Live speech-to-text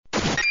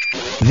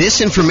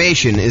This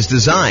information is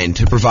designed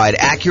to provide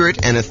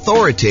accurate and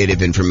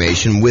authoritative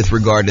information with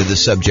regard to the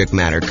subject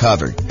matter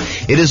covered.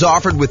 It is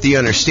offered with the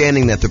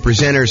understanding that the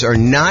presenters are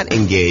not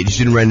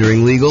engaged in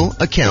rendering legal,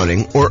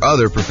 accounting, or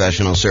other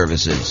professional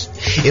services.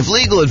 If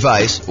legal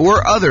advice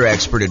or other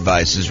expert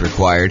advice is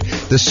required,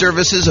 the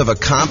services of a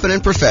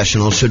competent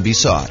professional should be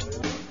sought.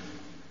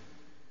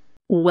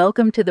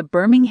 Welcome to the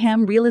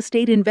Birmingham Real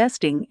Estate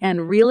Investing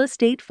and Real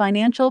Estate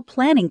Financial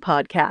Planning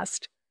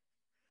Podcast.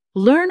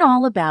 Learn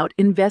all about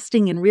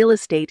investing in real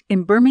estate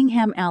in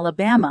Birmingham,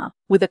 Alabama,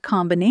 with a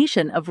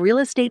combination of real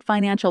estate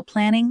financial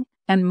planning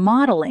and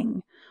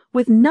modeling,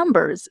 with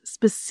numbers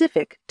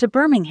specific to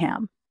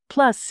Birmingham,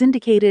 plus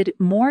syndicated,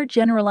 more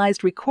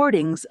generalized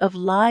recordings of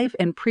live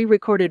and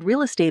pre-recorded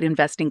real estate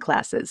investing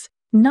classes,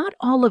 not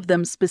all of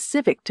them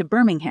specific to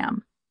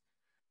Birmingham.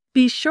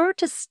 Be sure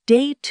to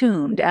stay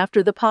tuned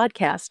after the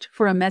podcast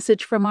for a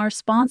message from our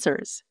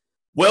sponsors.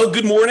 Well,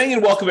 good morning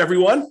and welcome,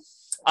 everyone.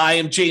 I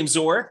am James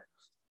Orr.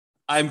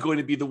 I'm going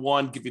to be the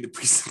one giving the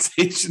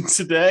presentation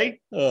today.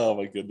 Oh,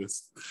 my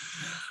goodness.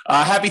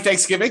 Happy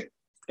Thanksgiving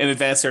in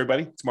advance,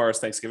 everybody. Tomorrow's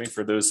Thanksgiving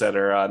for those that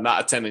are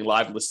not attending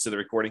live and listen to the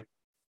recording.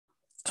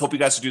 Hope you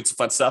guys are doing some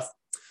fun stuff.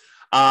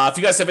 If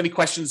you guys have any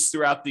questions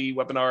throughout the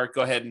webinar,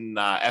 go ahead and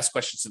ask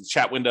questions in the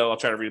chat window. I'll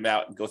try to read them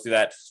out and go through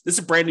that. This is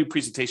a brand new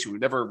presentation.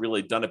 We've never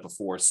really done it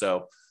before,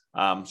 so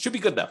should be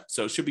good, though.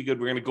 So it should be good.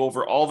 We're going to go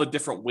over all the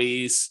different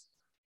ways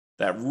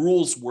that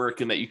rules work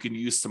and that you can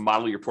use to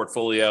model your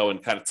portfolio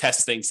and kind of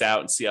test things out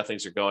and see how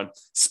things are going,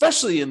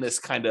 especially in this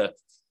kind of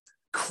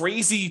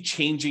crazy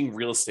changing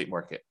real estate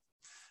market.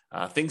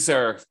 Things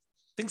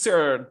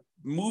are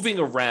moving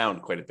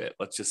around quite a bit.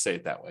 Let's just say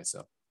it that way.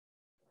 So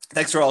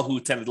thanks for all who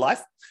attended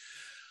live.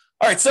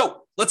 All right,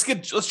 so let's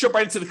jump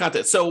right into the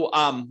content. So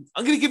I'm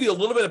going to give you a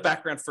little bit of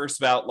background first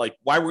about like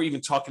why we're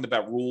even talking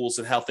about rules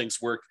and how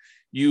things work.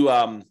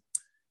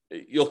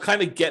 You'll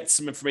kind of get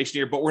some information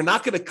here, but we're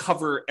not going to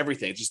cover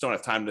everything. I just don't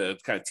have time to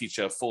kind of teach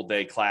a full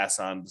day class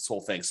on this whole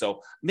thing.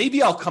 So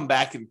maybe I'll come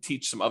back and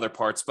teach some other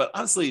parts, but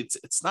honestly,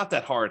 it's not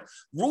that hard.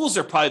 Rules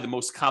are probably the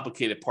most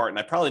complicated part, and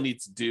I probably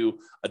need to do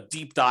a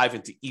deep dive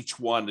into each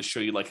one to show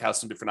you like how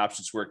some different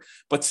options work.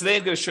 But today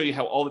I'm going to show you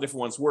how all the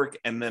different ones work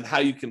and then how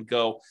you can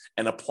go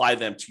and apply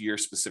them to your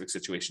specific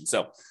situation.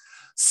 So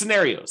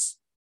scenarios.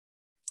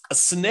 A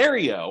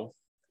scenario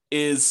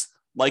is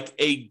like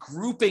a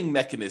grouping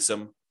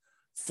mechanism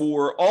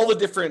for all the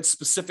different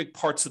specific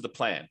parts of the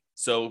plan.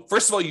 So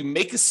first of all, you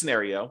make a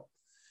scenario.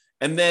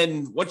 And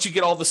then once you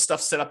get all the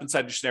stuff set up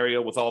inside your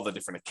scenario with all the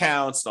different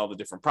accounts and all the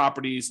different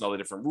properties and all the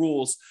different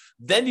rules,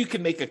 then you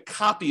can make a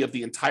copy of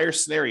the entire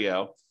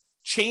scenario,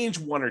 change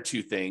one or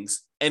two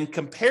things, and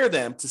compare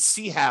them to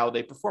see how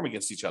they perform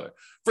against each other.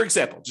 For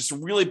example, just a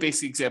really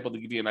basic example to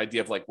give you an idea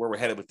of like where we're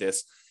headed with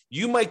this.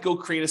 You might go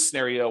create a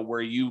scenario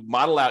where you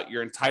model out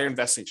your entire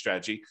investing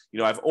strategy. You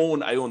know, I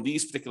own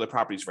these particular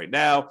properties right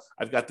now.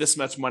 I've got this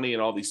much money in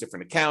all these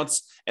different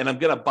accounts, and I'm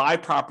going to buy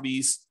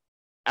properties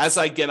as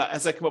I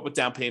come up with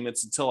down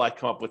payments until I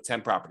come up with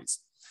 10 properties.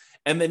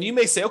 And then you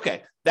may say,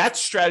 okay, that's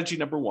strategy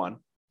number one,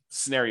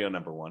 scenario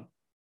number one.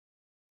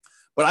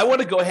 But I want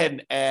to go ahead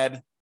and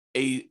add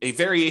a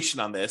variation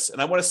on this,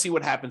 and I want to see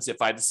what happens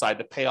if I decide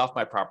to pay off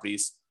my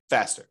properties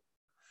faster.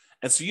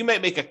 And so you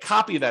might make a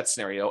copy of that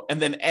scenario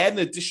and then add an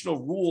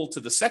additional rule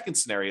to the second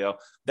scenario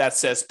that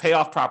says pay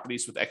off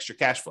properties with extra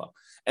cash flow.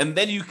 And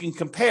then you can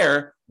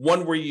compare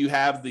one where you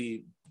have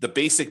the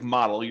basic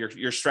model,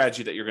 your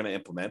strategy that you're going to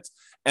implement,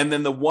 and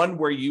then the one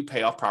where you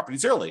pay off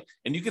properties early.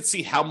 And you can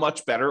see how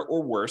much better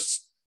or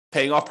worse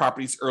paying off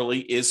properties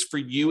early is for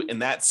you in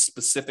that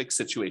specific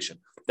situation,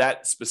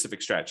 that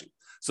specific strategy.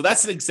 So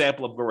that's an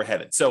example of where we're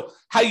headed. So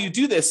how you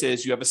do this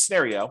is you have a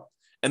scenario,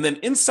 and then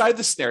inside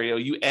the scenario,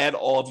 you add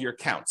all of your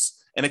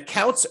accounts. And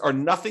accounts are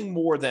nothing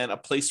more than a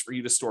place for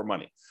you to store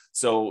money.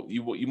 So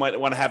you might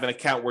want to have an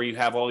account where you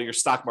have all your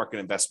stock market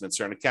investments,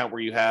 or an account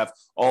where you have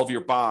all of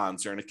your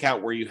bonds, or an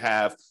account where you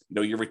have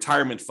your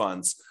retirement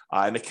funds,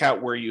 an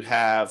account where you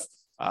have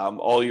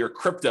all your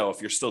crypto, if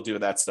you're still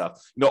doing that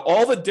stuff.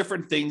 All the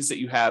different things that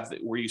you have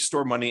where you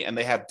store money, and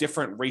they have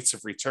different rates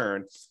of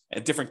return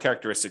and different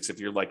characteristics. If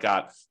you're like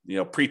got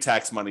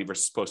pre-tax money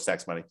versus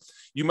post-tax money,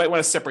 you might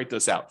want to separate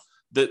those out.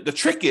 The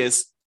trick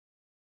is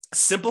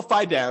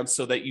simplify down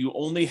so that you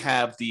only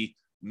have the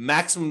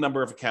maximum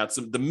number of accounts,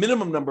 the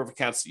minimum number of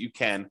accounts that you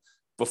can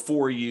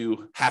before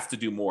you have to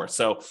do more.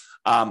 So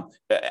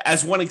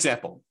as one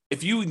example,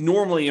 if you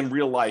normally in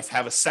real life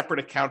have a separate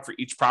account for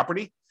each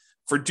property,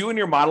 for doing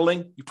your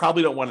modeling, you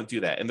probably don't want to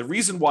do that. And the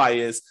reason why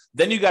is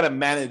then you got to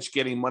manage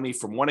getting money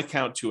from one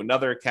account to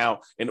another account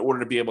in order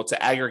to be able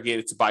to aggregate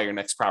it to buy your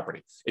next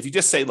property. If you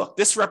just say, look,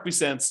 this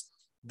represents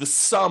the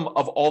sum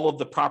of all of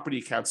the property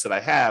accounts that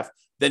I have,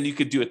 then you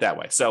could do it that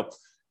way. So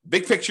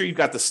big picture, you've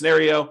got the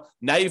scenario.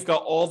 Now you've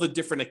got all the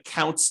different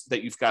accounts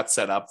that you've got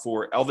set up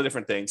for all the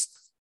different things.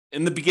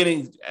 In the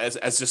beginning, as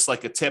just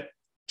like a tip,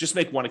 just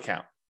make one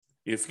account.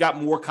 If you've got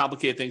more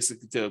complicated things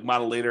to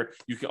model later,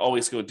 you can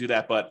always go do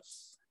that. But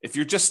If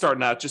you're just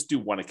starting out, just do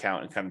one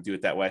account and kind of do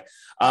it that way.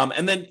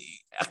 And then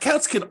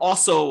accounts can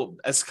also,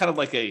 as kind of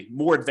like a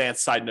more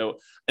advanced side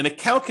note, an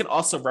account can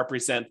also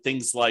represent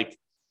things like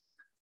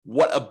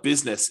what a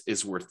business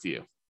is worth to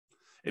you.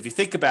 If you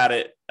think about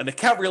it, an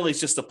account really is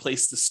just a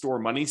place to store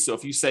money. So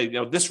if you say,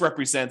 this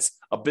represents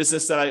a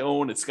business that I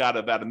own, it's got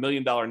about $1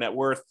 million net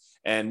worth,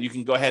 and you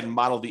can go ahead and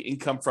model the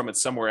income from it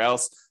somewhere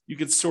else, you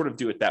can sort of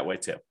do it that way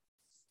too.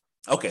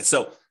 Okay,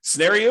 so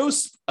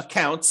scenarios,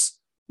 accounts,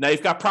 now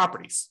you've got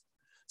properties.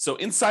 So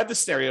inside the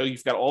scenario,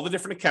 you've got all the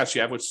different accounts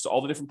you have, which is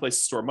all the different places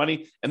to store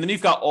money. And then you've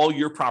got all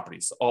your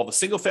properties, all the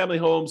single family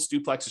homes,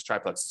 duplexes,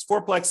 triplexes,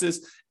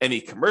 fourplexes,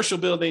 any commercial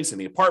buildings,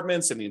 any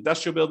apartments, any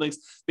industrial buildings,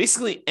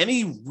 basically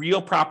any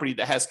real property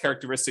that has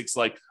characteristics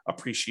like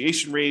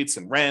appreciation rates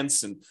and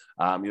rents and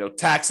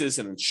taxes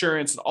and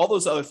insurance and all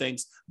those other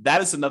things. That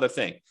is another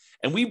thing.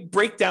 And we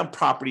break down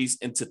properties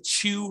into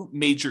two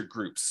major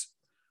groups.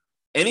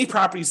 Any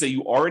properties that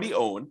you already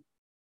own.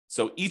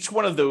 So each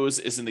one of those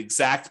is an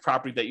exact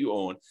property that you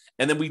own.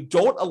 And then we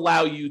don't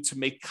allow you to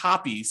make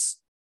copies.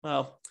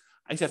 Well,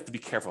 I have to be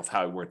careful of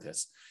how I word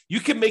this.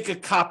 You can make a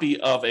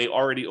copy of a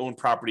already owned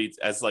property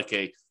as like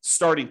a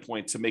starting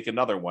point to make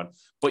another one,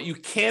 but you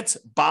can't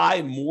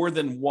buy more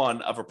than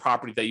one of a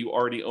property that you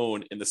already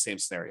own in the same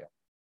scenario.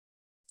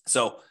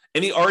 So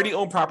any already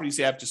owned properties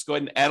you have, just go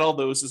ahead and add all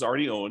those as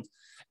already owned.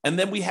 And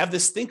then we have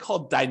this thing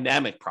called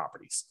dynamic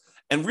properties.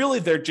 And really,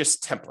 they're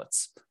just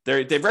templates.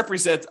 They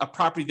represent a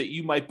property that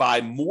you might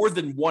buy more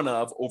than one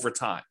of over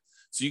time.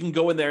 So you can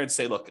go in there and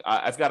say, look,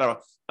 I've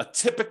got a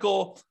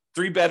typical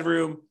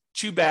 3-bedroom,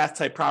 2-bath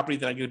type property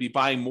that I'm going to be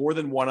buying more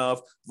than one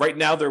of. Right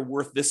now, they're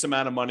worth this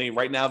amount of money.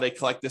 Right now, they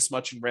collect this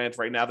much in rent.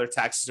 Right now, their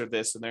taxes are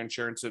this and their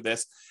insurance are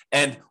this.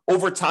 And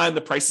over time,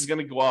 the price is going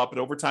to go up. And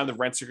over time, the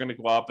rents are going to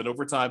go up. And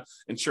over time,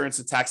 insurance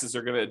and taxes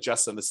are going to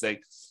adjust on this thing.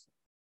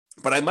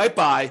 But I might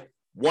buy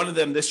one of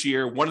them this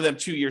year, one of them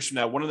 2 years from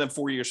now, one of them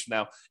 4 years from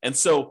now. And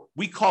so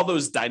we call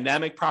those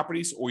dynamic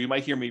properties, or you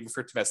might hear me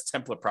refer to them as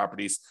template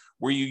properties,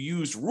 where you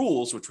use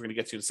rules, which we're going to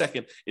get to in a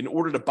second, in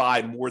order to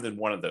buy more than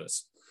one of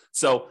those.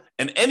 So,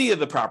 and any of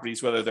the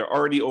properties, whether they're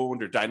already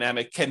owned or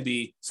dynamic, can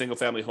be single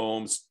family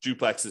homes,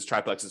 duplexes,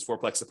 triplexes,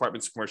 fourplexes,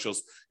 apartments,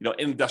 commercials,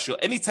 industrial,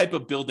 any type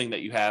of building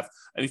that you have,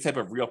 any type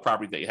of real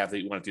property that you have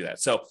that you want to do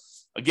that. So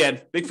again,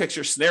 big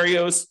picture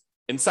scenarios,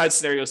 inside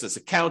scenarios as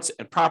accounts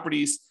and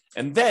properties.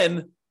 And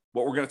then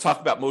what we're going to talk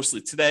about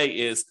mostly today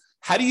is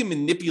how do you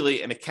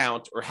manipulate an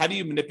account or how do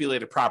you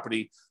manipulate a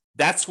property?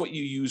 That's what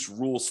you use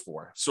rules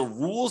for. So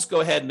rules go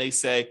ahead and they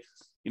say,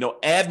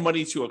 add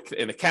money to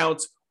an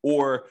account,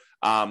 or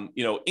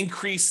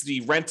increase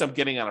the rent I'm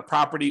getting on a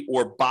property,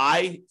 or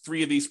buy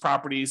 3 of these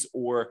properties,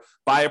 or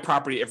buy a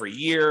property every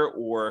year,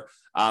 or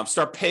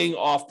start paying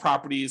off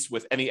properties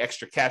with any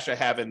extra cash I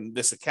have in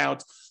this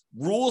account.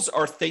 Rules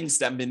are things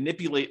that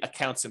manipulate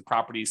accounts and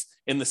properties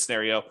in the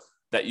scenario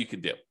that you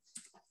can do.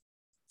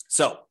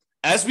 So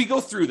as we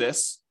go through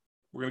this,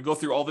 we're going to go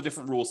through all the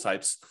different rules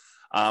types.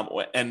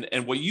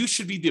 And what you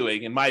should be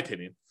doing, in my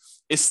opinion,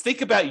 is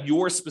think about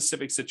your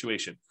specific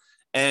situation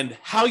and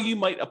how you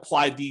might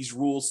apply these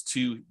rules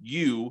to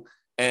you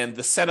and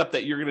the setup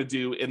that you're going to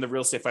do in the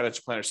Real Estate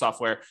Financial Planner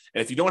software.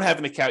 And if you don't have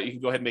an account, you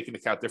can go ahead and make an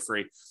account. They're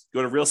free.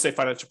 Go to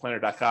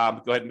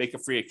realestatefinancialplanner.com, go ahead and make a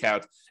free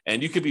account.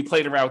 And you could be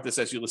playing around with this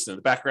as you listen in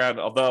the background,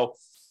 although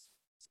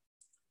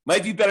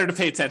might be better to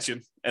pay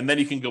attention, and then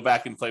you can go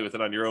back and play with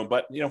it on your own.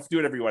 But, do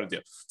whatever you want to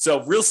do.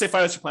 So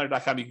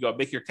realestatefinancialplanner.com, you can go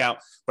make your account.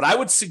 But I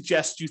would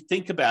suggest you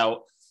think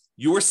about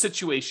your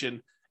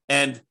situation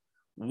and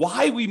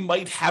why we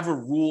might have a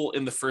rule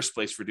in the first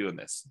place for doing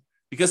this.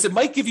 Because it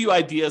might give you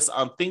ideas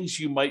on things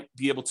you might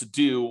be able to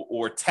do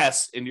or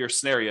test in your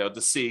scenario to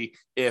see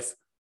if,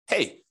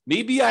 hey,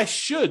 maybe I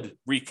should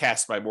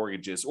recast my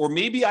mortgages, or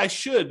maybe I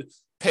should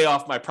pay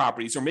off my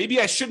properties, or maybe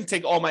I shouldn't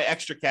take all my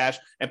extra cash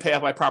and pay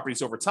off my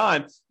properties over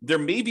time. There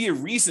may be a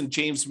reason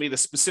James made a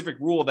specific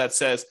rule that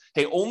says,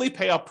 hey, only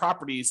pay off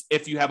properties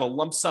if you have a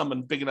lump sum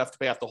and big enough to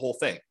pay off the whole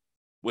thing,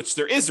 which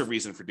there is a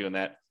reason for doing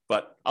that,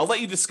 but I'll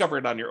let you discover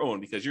it on your own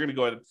because you're going to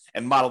go ahead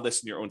and model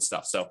this in your own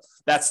stuff. So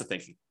that's the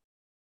thinking.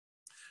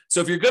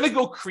 So if you're going to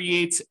go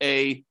create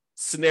a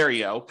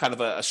scenario, kind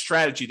of a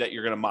strategy that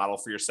you're going to model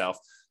for yourself,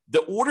 the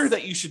order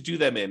that you should do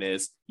them in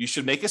is you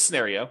should make a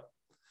scenario.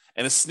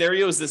 And a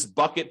scenario is this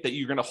bucket that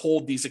you're going to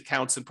hold these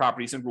accounts and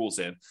properties and rules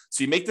in.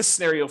 So you make the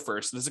scenario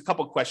first. There's a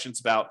couple of questions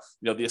about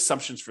the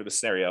assumptions for the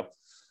scenario.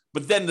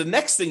 But then the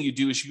next thing you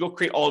do is you go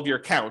create all of your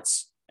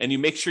accounts and you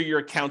make sure your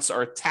accounts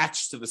are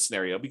attached to the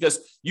scenario,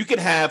 because you can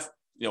have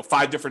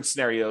 5 different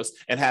scenarios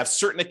and have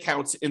certain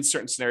accounts in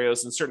certain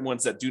scenarios and certain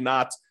ones that do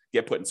not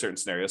get put in certain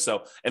scenarios.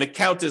 So an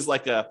account is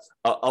like a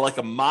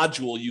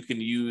module you can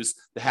use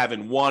to have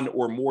in one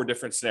or more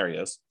different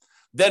scenarios.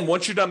 Then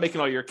once you're done making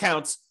all your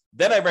accounts,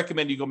 then I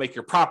recommend you go make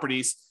your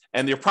properties,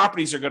 and your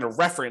properties are going to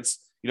reference,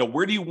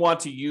 where do you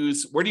want to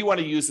use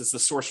as the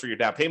source for your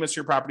down payments for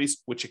your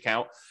properties, which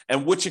account,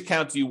 and which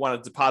account do you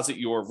want to deposit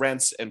your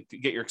rents and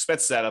get your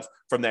expenses out of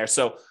from there.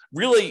 So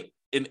really,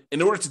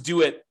 in order to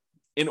do it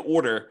in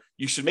order,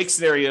 you should make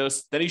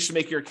scenarios, then you should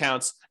make your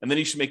accounts, and then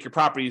you should make your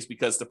properties,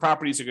 because the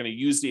properties are going to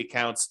use the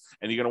accounts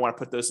and you're going to want to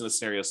put those in the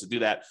scenarios to do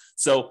that.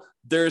 So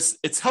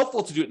it's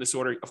helpful to do it in this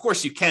order. Of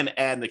course, you can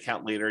add an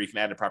account later. You can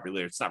add a property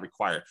later. It's not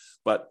required,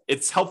 but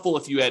it's helpful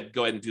if you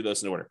go ahead and do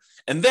those in order.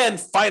 And then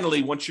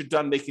finally, once you're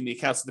done making the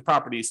accounts of the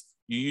properties,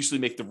 you usually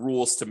make the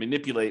rules to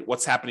manipulate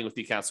what's happening with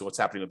the accounts and what's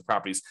happening with the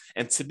properties.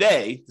 And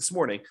today, this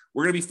morning,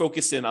 we're going to be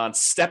focused in on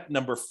step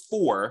number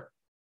 4,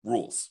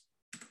 rules.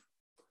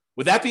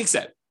 With that being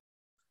said,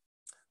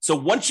 so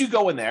once you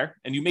go in there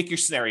and you make your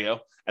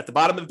scenario, at the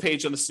bottom of the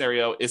page on the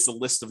scenario is the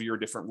list of your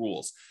different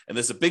rules. And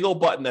there's a big old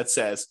button that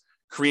says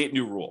create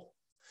new rule.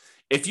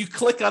 If you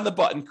click on the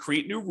button,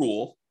 create new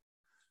rule,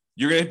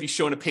 you're going to be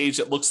shown a page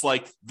that looks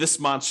like this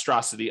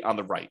monstrosity on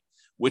the right,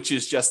 which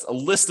is just a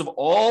list of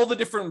all the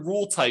different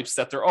rule types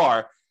that there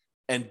are.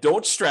 And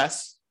don't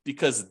stress,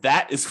 because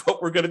that is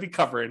what we're going to be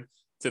covering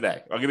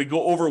today. I'm going to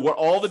go over what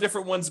all the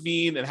different ones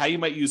mean and how you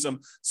might use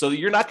them so that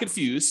you're not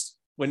confused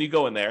when you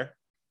go in there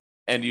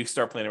and you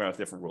start playing around with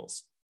different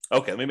rules.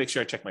 Okay, let me make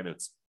sure I check my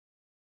notes.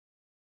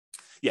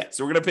 Yeah,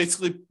 so we're going to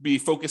basically be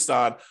focused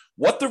on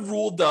what the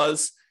rule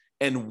does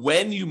and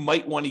when you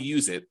might want to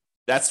use it.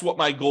 That's what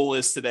my goal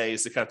is today,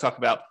 is to kind of talk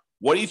about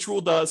what each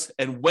rule does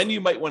and when you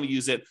might want to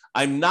use it.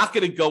 I'm not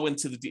going to go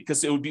into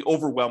because it would be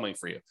overwhelming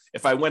for you.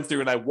 If I went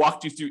through and I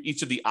walked you through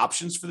each of the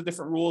options for the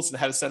different rules and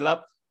how to set it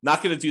up,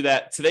 not going to do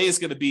that. Today is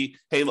going to be,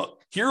 hey,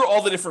 look, here are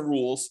all the different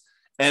rules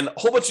and a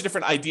whole bunch of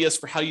different ideas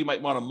for how you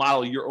might want to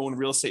model your own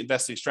real estate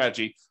investing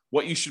strategy,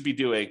 what you should be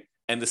doing,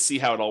 and to see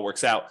how it all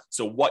works out.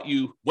 So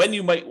when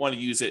you might want to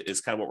use it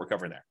is kind of what we're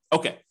covering there.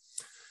 Okay.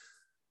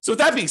 So with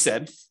that being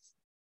said,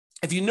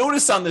 if you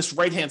notice on this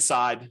right-hand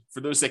side,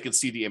 for those that can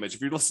see the image,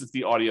 if you're listening to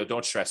the audio,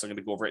 don't stress, I'm going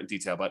to go over it in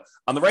detail. But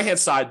on the right-hand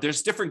side,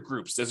 there's different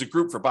groups. There's a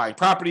group for buying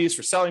properties,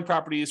 for selling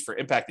properties, for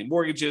impacting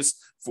mortgages,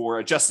 for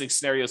adjusting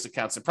scenarios,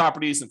 accounts, and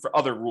properties, and for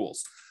other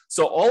rules.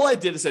 So all I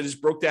did is I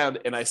just broke down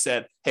and I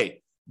said,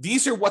 hey,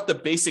 these are what the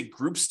basic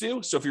groups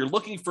do. So if you're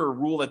looking for a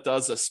rule that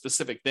does a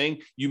specific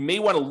thing, you may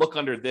want to look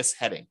under this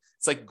heading.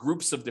 It's like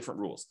groups of different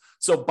rules.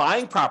 So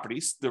buying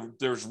properties,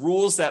 there's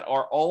rules that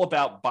are all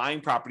about buying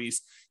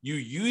properties. You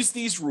use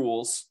these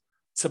rules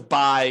to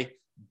buy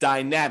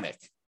dynamic.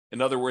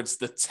 In other words,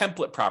 the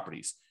template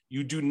properties.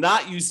 You do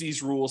not use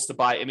these rules to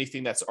buy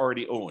anything that's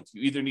already owned.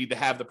 You either need to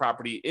have the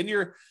property in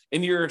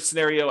your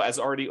scenario as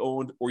already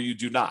owned, or you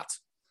do not.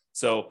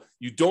 So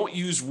you don't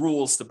use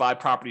rules to buy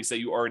properties that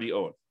you already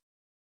own.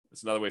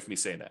 That's another way for me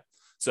saying that.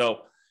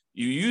 So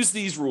you use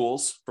these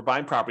rules for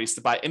buying properties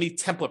to buy any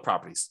template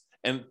properties.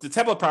 And the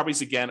template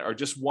properties, again, are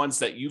just ones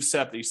that you've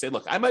set up that you say,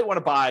 look, I might want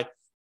to buy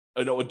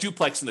a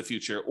duplex in the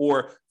future,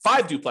 or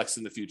 5 duplexes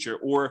in the future,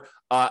 or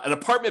an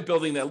apartment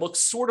building that looks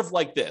sort of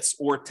like this,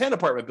 or 10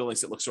 apartment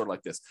buildings that look sort of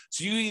like this.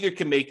 So you either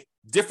can make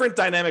different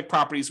dynamic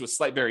properties with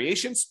slight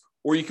variations,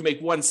 or you can make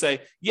one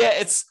say,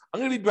 yeah, I'm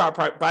going to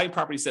be buying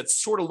properties that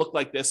sort of look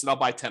like this, and I'll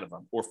buy 10 of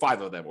them, or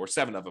 5 of them, or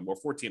 7 of them, or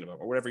 14 of them,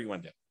 or whatever you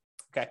want to do.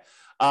 Okay.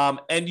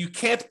 And you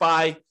can't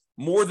buy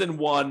more than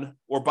one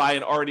or buy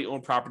an already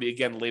owned property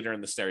again later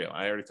in the scenario.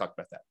 I already talked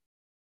about that.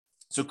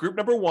 So group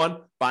number 1,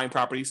 buying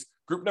properties.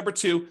 Group number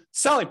 2,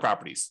 selling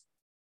properties.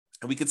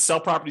 And we could sell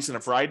properties in a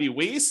variety of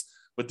ways,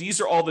 but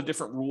these are all the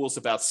different rules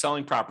about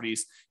selling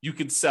properties. You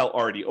can sell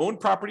already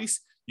owned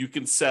properties. You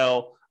can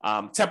sell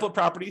template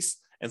properties.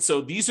 And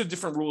so these are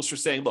different rules for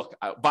saying, look,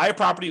 buy a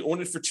property,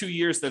 own it for 2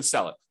 years, then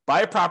sell it.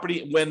 Buy a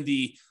property when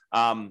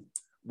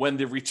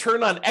the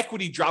return on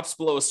equity drops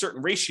below a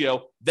certain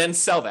ratio, then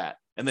sell that,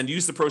 and then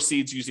use the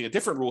proceeds using a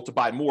different rule to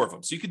buy more of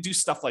them. So you could do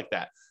stuff like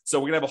that. So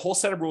we're going to have a whole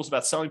set of rules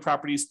about selling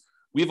properties.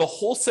 We have a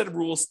whole set of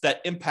rules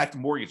that impact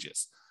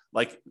mortgages,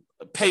 like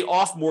pay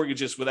off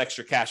mortgages with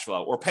extra cash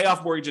flow, or pay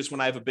off mortgages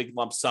when I have a big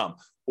lump sum,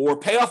 or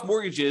pay off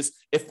mortgages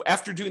if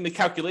after doing the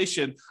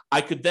calculation, I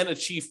could then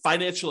achieve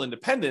financial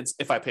independence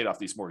if I paid off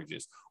these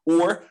mortgages,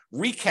 or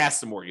recast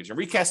the mortgage. And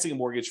recasting a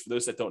mortgage, for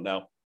those that don't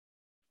know,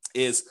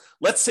 is,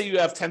 let's say you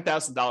have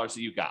 $10,000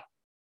 that you got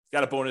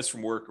a bonus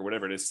from work or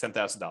whatever it is,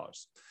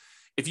 $10,000.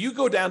 If you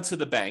go down to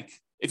the bank,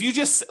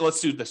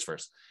 let's do this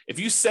first. If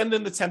you send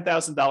in the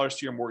 $10,000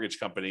 to your mortgage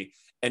company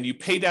and you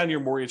pay down your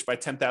mortgage by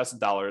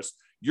 $10,000,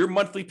 your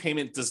monthly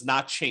payment does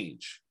not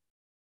change.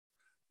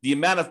 The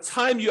amount of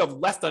time you have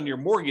left on your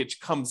mortgage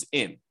comes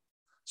in.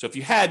 So if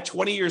you had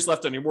 20 years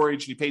left on your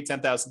mortgage and you paid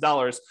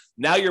 $10,000,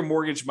 now your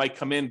mortgage might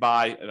come in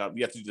by,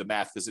 you have to do the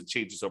math because it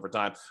changes over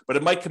time, but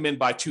it might come in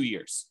by 2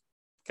 years.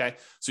 Okay.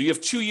 So you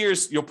have 2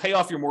 years, you'll pay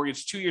off your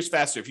mortgage 2 years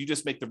faster if you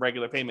just make the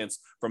regular payments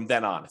from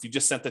then on, if you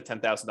just sent the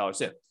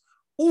 $10,000 in.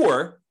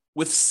 Or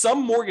with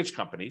some mortgage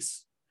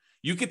companies,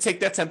 you could take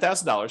that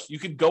 $10,000, you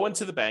could go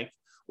into the bank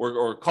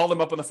or call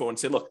them up on the phone and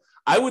say, look,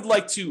 I would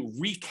like to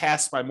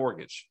recast my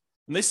mortgage.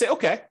 And they say,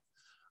 okay,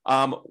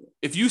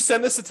 if you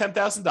send us the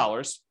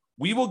 $10,000,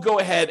 we will go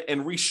ahead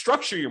and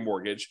restructure your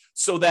mortgage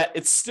so that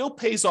it still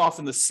pays off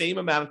in the same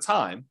amount of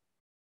time,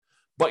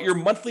 but your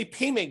monthly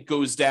payment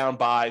goes down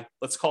by,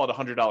 let's call it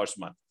 $100 a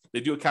month.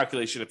 They do a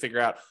calculation to figure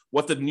out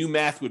what the new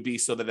math would be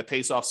so that it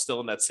pays off still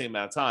in that same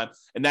amount of time.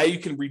 And now you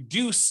can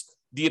reduce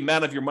the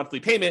amount of your monthly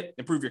payment,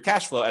 improve your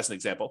cash flow, as an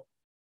example,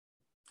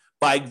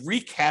 by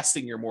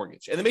recasting your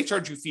mortgage. And they may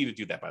charge you a fee to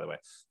do that, by the way.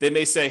 They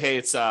may say, hey,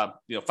 it's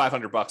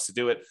 $500 to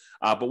do it,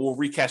 but we'll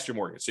recast your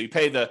mortgage. So you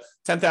pay the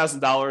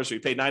 $10,000 or you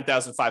pay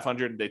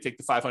 $9,500 and they take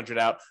the $500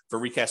 out for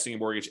recasting your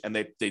mortgage, and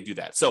they do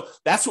that. So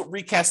that's what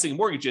recasting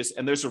mortgage is,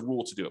 and there's a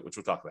rule to do it, which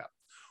we'll talk about.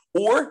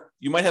 Or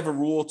you might have a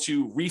rule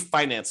to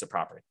refinance a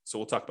property. So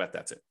we'll talk about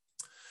that too.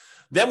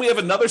 Then we have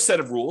another set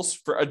of rules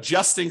for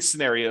adjusting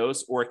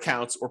scenarios or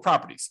accounts or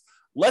properties.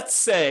 Let's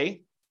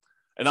say,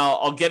 and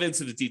I'll get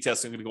into the details,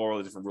 so I'm going to go over all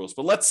the different rules.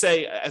 But let's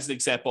say, as an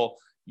example,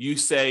 you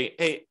say,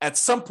 hey, at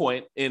some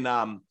point in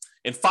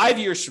 5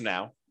 years from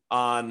now,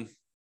 on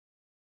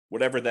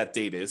whatever that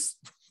date is,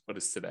 what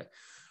is today?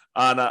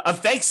 On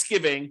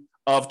Thanksgiving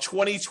of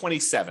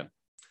 2027,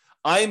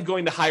 I am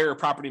going to hire a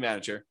property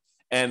manager,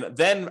 and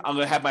then I'm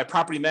going to have my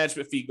property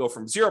management fee go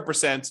from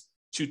 0%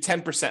 to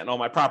 10% in all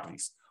my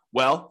properties.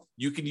 Well,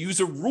 you can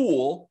use a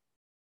rule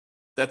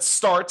that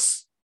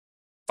starts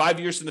 5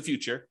 years in the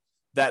future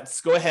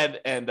that's go ahead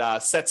and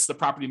sets the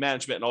property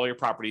management in all your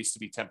properties to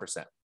be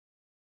 10%.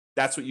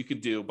 That's what you can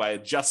do by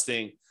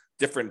adjusting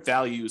different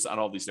values on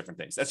all these different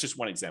things. That's just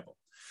one example.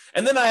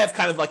 And then I have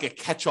kind of like a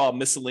catch-all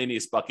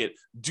miscellaneous bucket,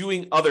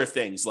 doing other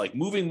things like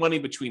moving money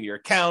between your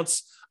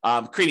accounts,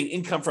 creating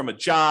income from a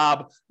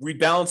job,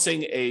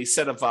 rebalancing a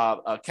set of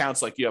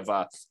accounts, like you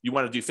want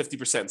to do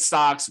 50% in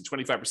stocks and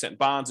 25% in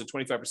bonds and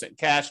 25% in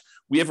cash.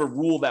 We have a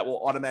rule that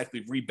will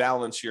automatically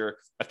rebalance your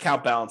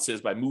account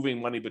balances by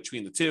moving money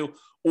between the two.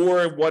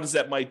 Or ones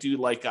that might do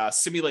like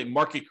simulate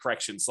market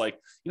corrections. Like,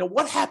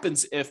 what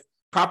happens if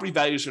property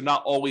values are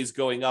not always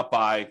going up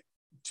by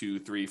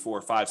 2, 3,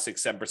 4, 5,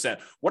 6, 7%?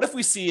 What if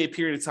we see a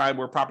period of time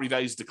where property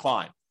values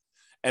decline?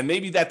 And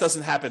maybe that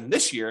doesn't happen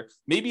this year.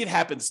 Maybe it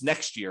happens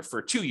next year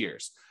for 2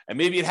 years. And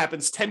maybe it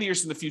happens 10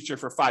 years in the future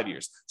for 5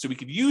 years. So we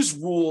could use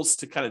rules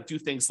to kind of do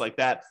things like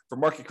that for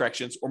market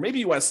corrections. Or maybe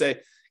you want to say,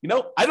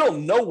 I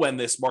don't know when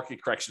this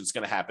market correction is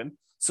going to happen,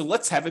 so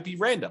let's have it be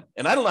random.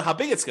 And I don't know how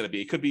big it's going to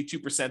be. It could be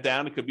 2%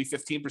 down. It could be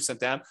 15%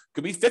 down. It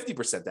could be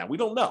 50% down. We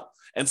don't know.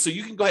 And so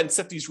you can go ahead and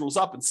set these rules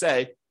up and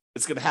say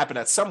it's going to happen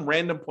at some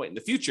random point in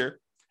the future.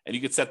 And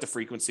you could set the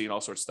frequency and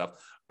all sorts of stuff.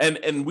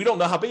 And we don't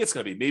know how big it's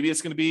going to be. Maybe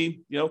it's going to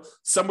be,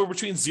 somewhere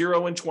between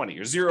 0 and 20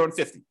 or 0 and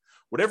 50,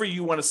 whatever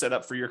you want to set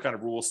up for your kind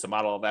of rules to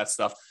model all that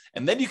stuff.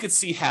 And then you can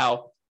see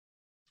how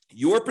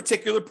your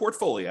particular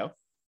portfolio,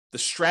 the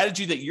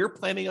strategy that you're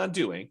planning on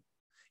doing,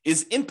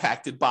 is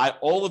impacted by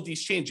all of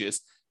these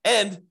changes.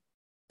 And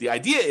the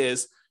idea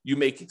is you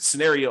make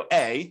scenario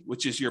A,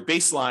 which is your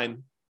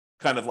baseline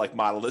kind of like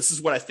model. This is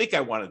what I think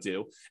I want to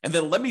do. And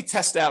then let me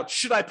test out,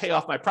 should I pay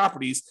off my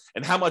properties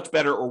and how much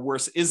better or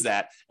worse is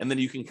that? And then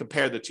you can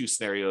compare the two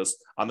scenarios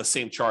on the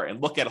same chart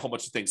and look at a whole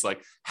bunch of things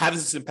like, how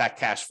does this impact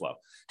cash flow?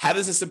 How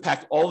does this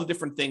impact all the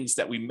different things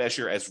that we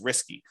measure as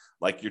risky,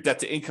 like your debt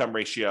to income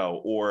ratio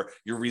or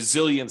your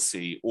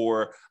resiliency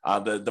or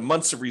the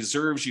months of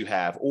reserves you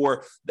have,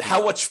 or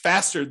how much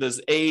faster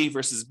does A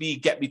versus B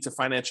get me to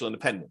financial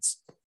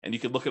independence? And you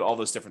can look at all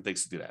those different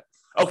things to do that.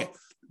 Okay.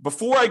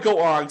 Before I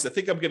go on, because I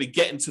think I'm going to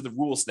get into the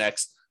rules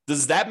next,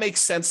 does that make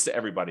sense to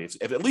everybody?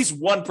 If at least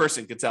one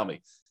person can tell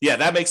me, yeah,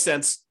 that makes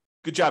sense.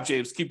 Good job,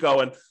 James. Keep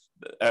going.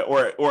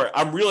 Or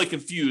I'm really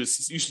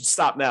confused. You should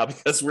stop now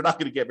because we're not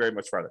going to get very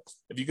much farther.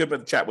 If you could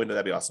put the chat window,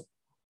 that'd be awesome.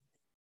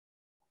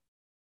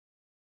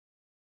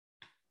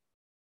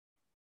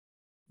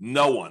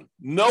 No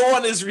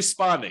one is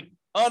responding.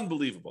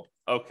 Unbelievable.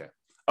 Okay,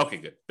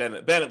 good. Ben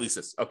at least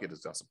is. Okay,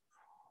 that's awesome.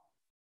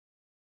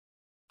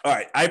 All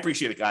right, I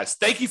appreciate it, guys.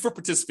 Thank you for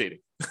participating.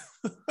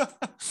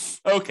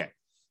 Okay.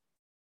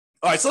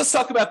 All right, so let's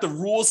talk about the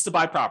rules to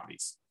buy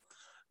properties.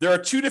 There are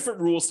two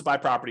different rules to buy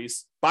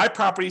properties. Buy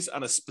properties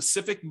on a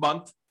specific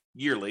month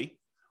yearly,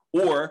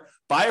 or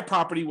buy a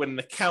property when an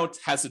account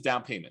has a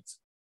down payment.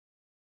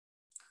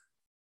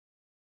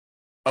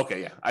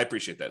 Okay, yeah, I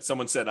appreciate that.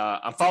 Someone said,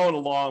 I'm following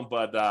along,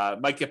 but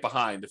might get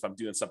behind if I'm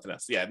doing something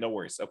else. Yeah, no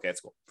worries. Okay,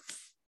 that's cool.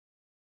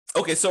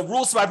 Okay, so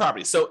rules to buy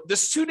properties. So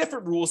there's two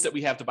different rules that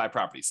we have to buy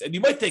properties. And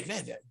you might think,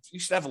 man, you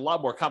should have a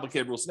lot more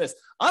complicated rules than this.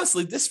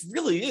 Honestly, this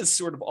really is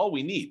sort of all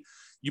we need.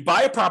 You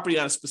buy a property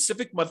on a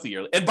specific monthly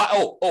yearly. And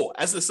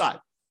as an aside,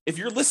 if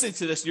you're listening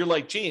to this and you're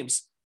like,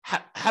 James,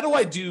 how do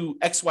I do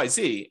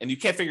XYZ? And you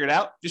can't figure it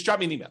out, just drop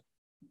me an email.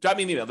 Drop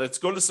me an email. Let's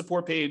go to the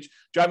support page,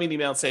 drop me an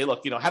email and say,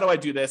 look, how do I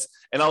do this?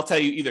 And I'll tell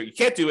you either you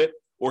can't do it,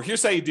 or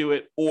here's how you do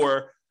it,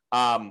 or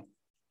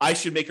I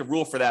should make a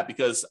rule for that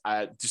because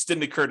it just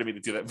didn't occur to me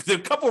to do that. But a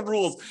couple of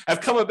rules have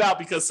come about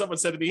because someone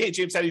said to me, hey,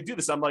 James, how do you do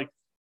this? I'm like,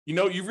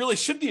 you really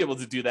should be able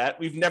to do that.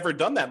 We've never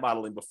done that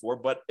modeling before,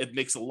 but it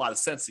makes a lot of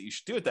sense that you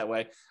should do it that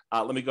way.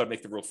 Let me go and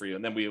make the rule for you.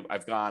 And then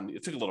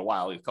it took a little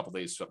while, a couple of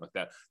days, something like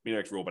that. We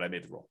made the rule, but I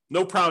made the rule.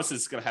 No promises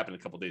it's going to happen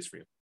in a couple of days for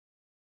you.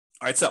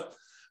 All right, so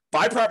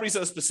buy properties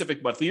on a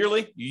specific monthly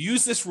yearly. You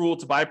use this rule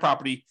to buy a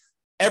property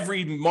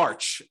every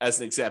March, as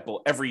an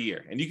example, every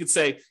year. And you could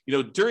say,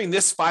 during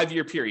this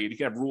 5-year period, you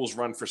can have rules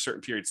run for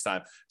certain periods of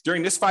time.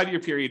 During this 5-year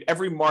period,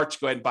 every March,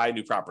 go ahead and buy a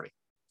new property.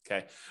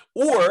 Okay.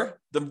 Or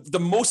the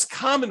most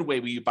common way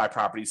we buy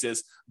properties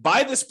is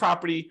buy this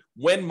property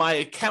when my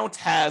account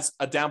has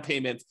a down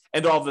payment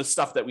and all the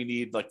stuff that we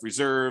need, like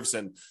reserves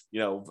and,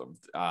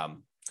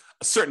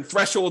 a certain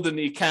threshold in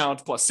the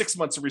account, plus 6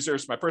 months of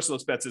reserves for my personal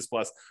expenses,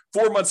 plus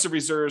 4 months of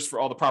reserves for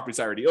all the properties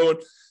I already own,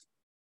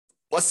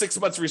 plus 6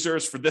 months of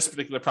reserves for this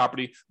particular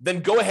property.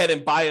 Then go ahead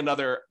and buy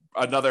another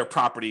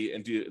property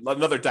and do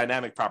another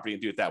dynamic property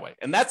and do it that way.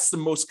 And that's the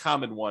most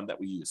common one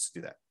that we use to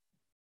do that.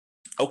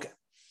 Okay.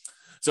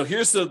 So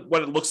here's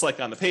what it looks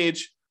like on the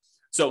page.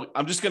 So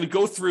I'm just going to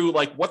go through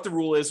like what the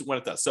rule is and what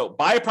it does. So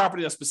buy a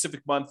property in a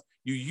specific month.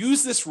 You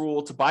use this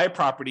rule to buy a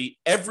property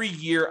every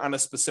year on a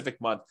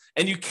specific month.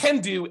 And you can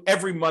do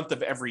every month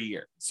of every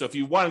year. So if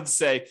you wanted to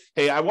say,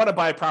 hey, I want to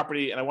buy a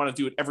property and I want to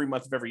do it every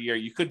month of every year,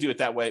 you could do it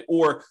that way,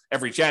 or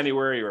every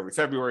January or every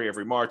February,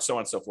 every March, so on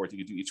and so forth. You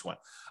could do each one.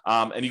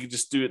 And you can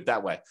just do it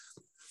that way.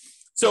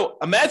 So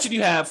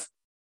imagine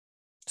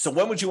so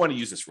when would you want to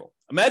use this rule?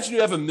 Imagine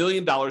you have $1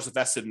 million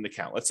invested in an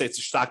account. Let's say it's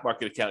a stock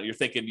market account. You're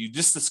thinking you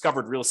just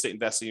discovered real estate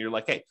investing. You're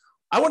like, hey,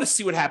 I want to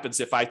see what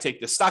happens if I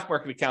take the stock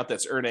market account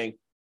that's earning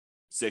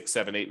 6,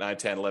 7, 8, 9,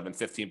 10, 11,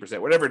 15%,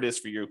 whatever it is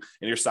for you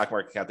in your stock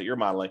market account that you're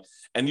modeling.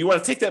 And you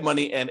want to take that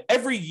money and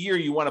every year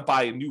you want to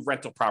buy a new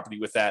rental property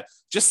with that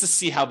just to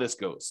see how this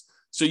goes.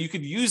 So you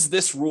could use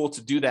this rule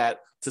to do that,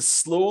 to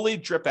slowly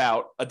drip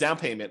out a down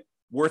payment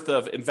worth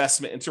of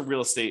investment into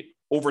real estate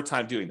over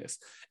time doing this.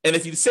 And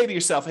if you say to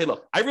yourself, hey,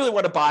 look, I really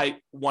want to buy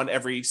one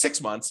every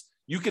 6 months,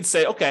 you could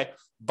say, okay,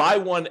 buy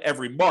one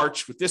every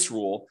March with this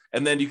rule.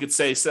 And then you could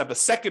set up a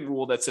second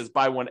rule that says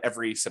buy one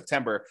every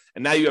September.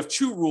 And now you have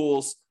 2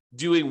 rules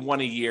doing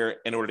one a year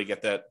in order to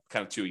get that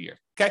kind of 2 a year.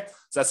 Okay.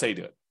 So that's how you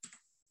do it.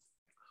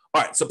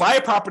 All right. So buy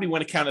a property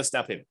when account has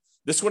down payment.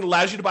 This one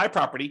allows you to buy a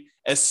property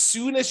as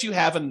soon as you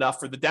have enough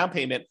for the down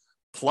payment,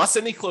 plus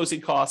any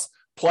closing costs,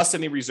 plus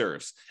any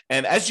reserves.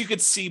 And as you can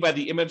see by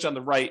the image on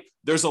the right,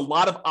 there's a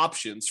lot of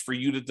options for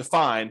you to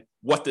define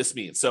what this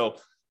means. So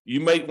you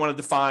might want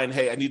to define,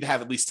 hey, I need to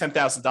have at least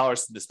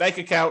 $10,000 in this bank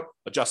account,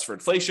 adjust for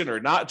inflation or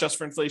not adjust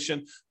for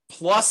inflation,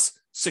 plus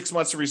 6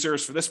 months of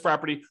reserves for this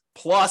property,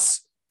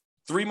 plus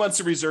 3 months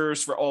of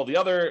reserves for all the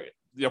other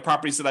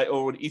properties that I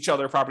own, each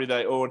other property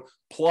that I own,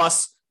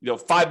 plus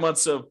 5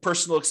 months of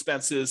personal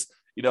expenses,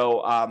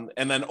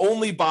 and then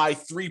only buy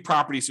 3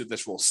 properties with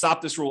this rule. Stop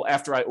this rule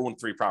after I own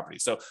 3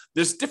 properties. So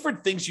there's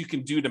different things you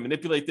can do to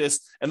manipulate this.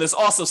 And there's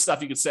also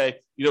stuff you could say,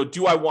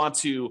 do I want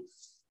to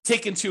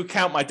take into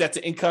account my debt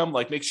to income,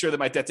 like make sure that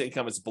my debt to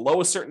income is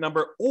below a certain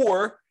number?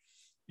 Or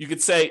you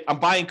could say, I'm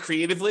buying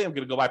creatively. I'm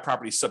going to go buy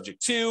properties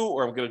subject to,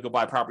 or I'm going to go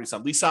buy properties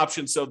on lease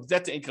options. So the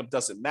debt to income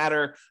doesn't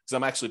matter because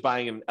I'm actually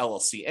buying an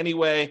LLC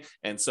anyway.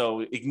 And so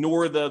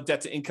ignore the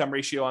debt to income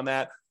ratio on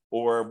that,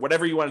 or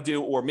whatever you want to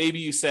do. Or maybe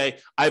you say,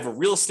 I have a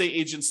real estate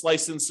agent's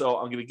license, so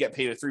I'm going to get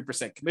paid a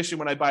 3% commission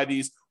when I buy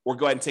these, or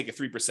go ahead and take a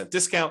 3%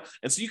 discount.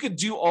 And so you could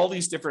do all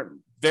these different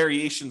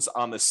variations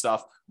on this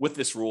stuff with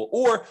this rule.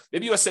 Or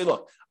maybe you say,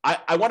 look,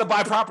 I want to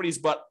buy properties,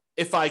 but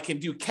if I can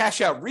do cash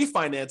out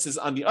refinances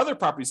on the other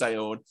properties I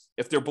own,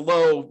 if they're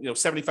below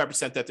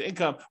 75% debt to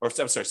income, or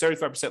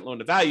 75% loan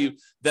to value,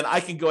 then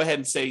I can go ahead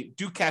and say,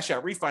 do cash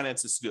out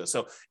refinances to do it.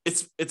 So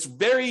it's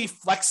very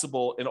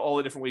flexible in all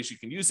the different ways you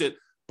can use it,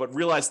 but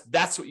realize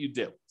that's what you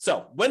do.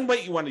 So when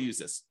might you want to use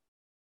this?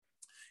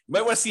 You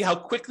might want to see how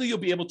quickly you'll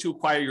be able to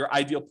acquire your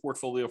ideal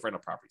portfolio of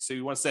rental property. So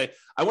you want to say,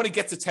 I want to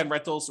get to 10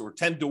 rentals or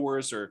 10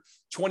 doors or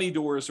 20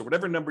 doors or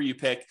whatever number you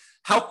pick.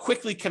 How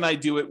quickly can I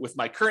do it with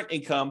my current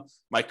income,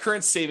 my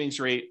current savings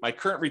rate, my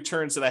current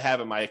returns that I have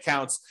in my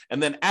accounts?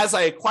 And then as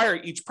I acquire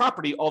each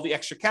property, all the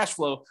extra cash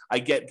flow I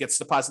get gets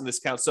deposited in this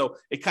account. So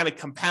it kind of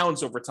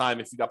compounds over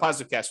time if you got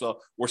positive cash flow,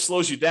 or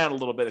slows you down a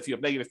little bit if you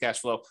have negative cash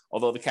flow,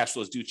 although the cash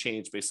flows do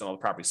change based on all the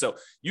property. So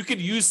you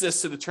could use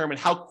this to determine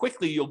how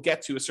quickly you'll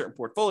get to a certain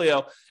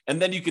portfolio. And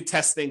then you could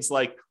test things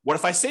like, what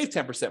if I save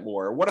 10%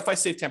 more? Or what if I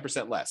save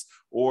 10% less?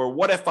 Or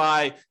what if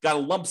I got a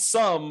lump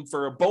sum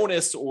for a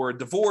bonus or a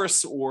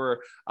divorce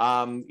or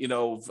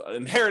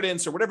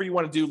inheritance or whatever you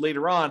want to do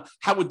later on?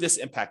 How would this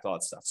impact all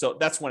that stuff? So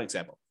that's one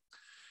example.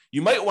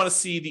 You might want to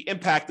see the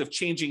impact of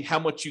changing how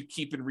much you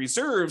keep in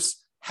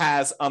reserves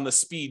has on the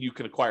speed you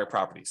can acquire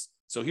properties.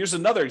 So here's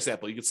another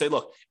example. You could say,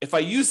 look, if I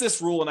use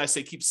this rule and I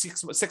say keep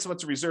six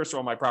months of reserves for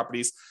all my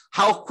properties,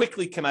 how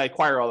quickly can I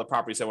acquire all the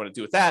properties I want to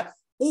do with that?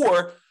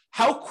 Or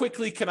how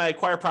quickly can I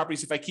acquire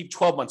properties if I keep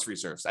 12 months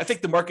reserves? I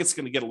think the market's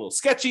going to get a little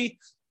sketchy.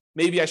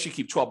 Maybe I should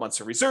keep 12 months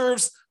of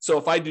reserves. So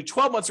if I do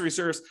 12 months of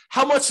reserves,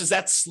 how much does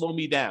that slow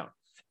me down?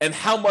 And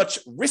how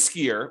much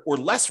riskier or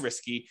less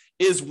risky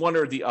is one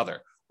or the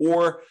other?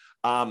 Or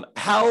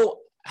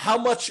how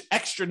much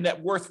extra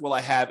net worth will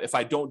I have if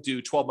I don't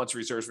do 12 months of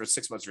reserves versus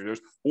 6 months of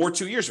reserves or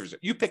 2 years of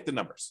reserves? You pick the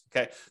numbers,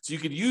 okay? So you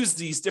could use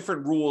these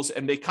different rules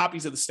and make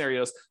copies of the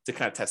scenarios to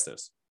kind of test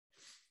those.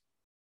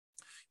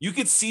 You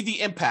could see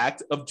the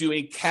impact of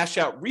doing cash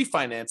out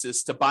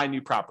refinances to buy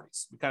new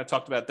properties. We kind of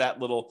talked about that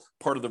little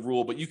part of the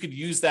rule, but you could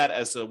use that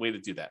as a way to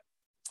do that.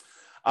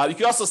 You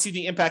can also see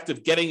the impact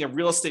of getting a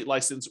real estate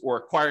license or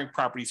acquiring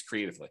properties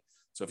creatively.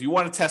 So if you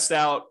want to test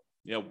out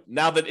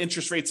Now that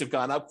interest rates have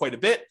gone up quite a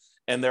bit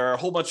and there are a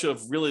whole bunch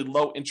of really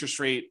low interest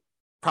rate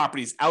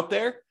properties out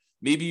there,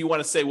 maybe you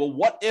want to say, well,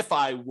 what if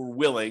I were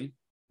willing,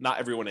 not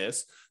everyone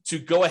is, to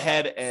go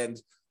ahead and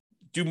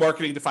do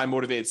marketing to find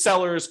motivated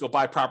sellers, go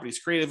buy properties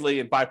creatively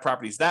and buy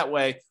properties that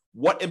way?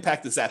 What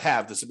impact does that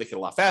have? Does it make it a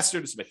lot faster?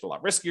 Does it make it a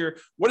lot riskier?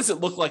 What does it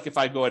look like if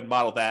I go ahead and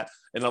model that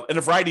in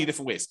a variety of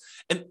different ways?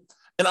 And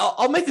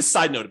I'll make a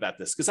side note about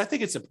this because I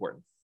think it's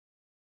important.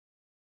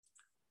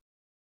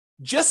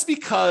 Just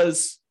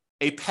because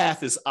a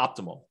path is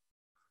optimal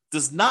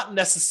does not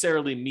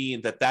necessarily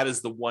mean that that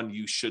is the one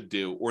you should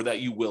do or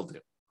that you will do,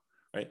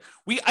 right?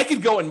 I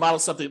could go and model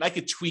something and I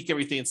could tweak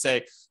everything and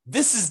say,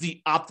 this is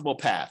the optimal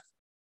path,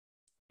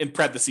 in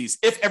parentheses,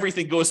 if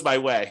everything goes my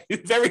way,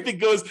 if everything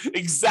goes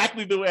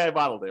exactly the way I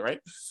modeled it,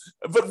 right?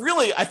 But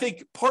really, I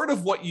think part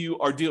of what you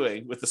are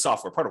doing with the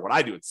software, part of what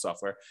I do with the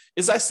software,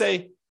 is I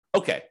say,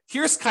 okay,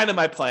 here's kind of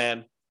my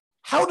plan.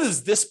 How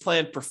does this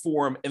plan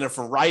perform in a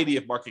variety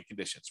of market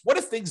conditions? What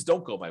if things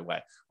don't go my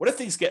way? What if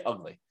things get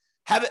ugly?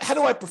 How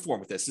do I perform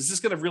with this? Is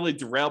this going to really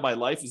derail my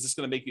life? Is this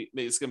going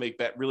to make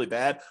that really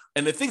bad?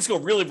 And if things go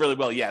really, really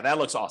well, yeah, that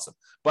looks awesome.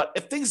 But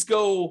if things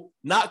go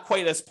not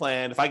quite as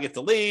planned, if I get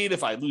delayed,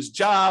 if I lose a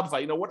job, if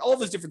I, all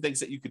those different things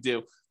that you could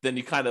do, then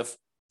you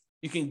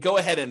can go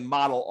ahead and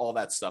model all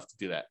that stuff to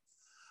do that.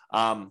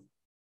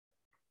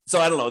 So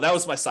I don't know. That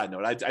was my side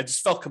note. I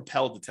just felt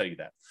compelled to tell you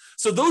that.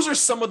 So those are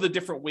some of the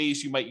different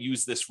ways you might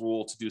use this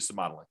rule to do some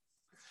modeling.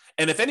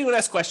 And if anyone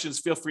has questions,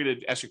 feel free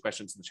to ask your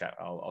questions in the chat.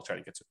 I'll try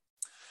to get to it.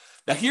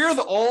 Now, here are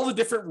all the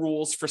different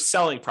rules for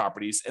selling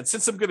properties. And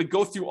since I'm going to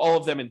go through all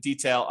of them in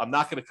detail, I'm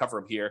not going to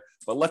cover them here,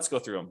 but let's go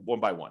through them one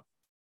by one.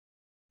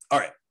 All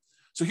right.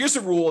 So here's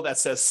a rule that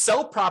says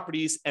sell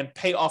properties and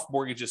pay off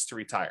mortgages to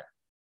retire.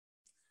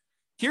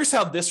 Here's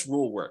how this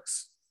rule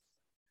works.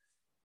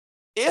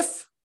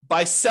 If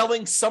by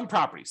selling some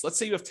properties, let's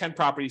say you have 10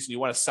 properties and you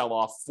want to sell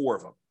off 4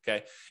 of them,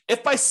 okay?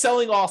 If by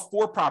selling off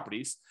 4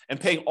 properties and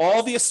paying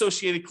all the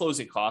associated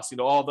closing costs,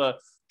 all the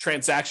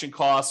transaction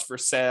costs for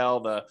sale,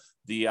 the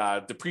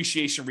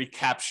depreciation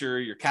recapture,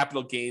 your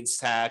capital gains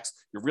tax,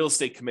 your real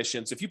estate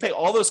commissions. If you pay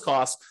all those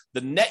costs,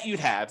 the net you'd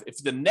have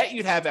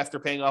after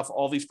paying off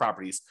all these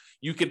properties,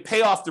 you could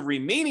pay off the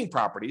remaining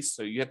properties.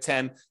 So you have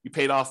 10, you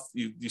paid off,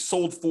 you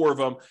sold 4 of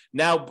them.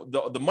 Now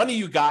the money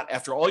you got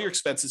after all your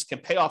expenses can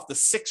pay off the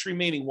 6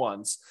 remaining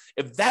ones.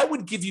 If that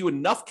would give you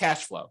enough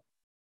cash flow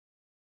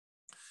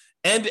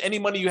and any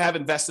money you have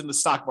invested in the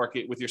stock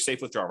market with your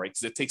safe withdrawal rate,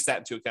 because it takes that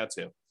into account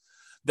too,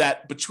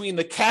 that between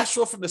the cash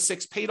flow from the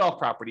 6 paid off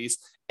properties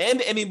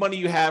and any money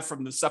you have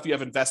from the stuff you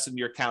have invested in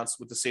your accounts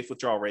with the safe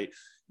withdrawal rate,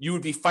 you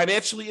would be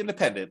financially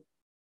independent.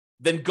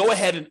 Then go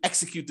ahead and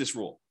execute this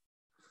rule.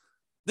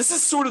 This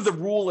is sort of the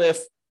rule if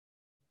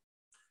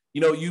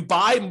you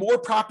buy more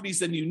properties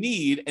than you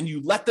need and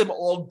you let them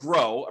all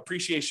grow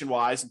appreciation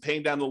wise and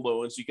paying down the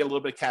loans, you get a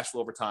little bit of cash flow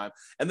over time.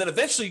 And then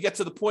eventually you get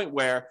to the point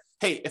where,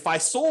 hey, if I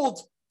sold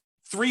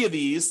 3 of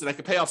these, then I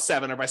could pay off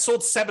 7. Or if I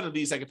sold 7 of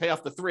these, I could pay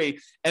off the 3.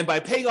 And by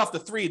paying off the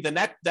 3, then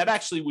that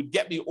actually would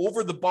get me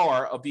over the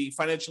bar of being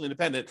financially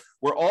independent,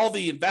 where all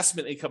the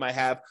investment income I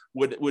have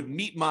would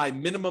meet my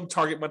minimum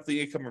target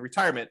monthly income in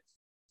retirement.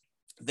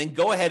 Then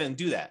go ahead and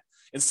do that.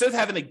 Instead of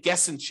having to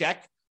guess and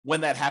check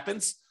when that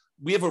happens,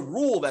 we have a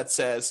rule that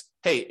says,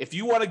 hey, if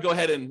you want to go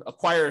ahead and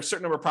acquire a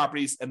certain number of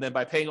properties, and then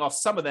by paying off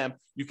some of them,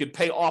 you could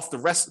pay off the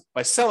rest.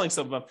 By selling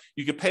some of them,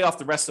 you could pay off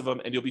the rest of them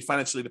and you'll be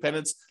financially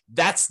independent.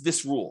 That's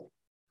this rule.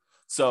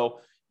 So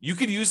you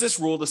could use this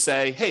rule to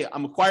say, hey,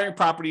 I'm acquiring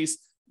properties.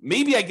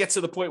 Maybe I get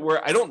to the point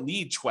where I don't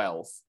need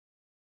 12,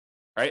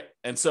 right?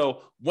 And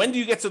so when do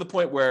you get to the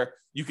point where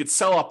you could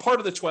sell a part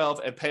of the 12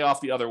 and pay off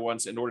the other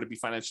ones in order to be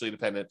financially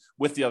independent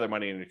with the other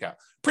money in your account?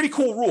 Pretty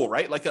cool rule,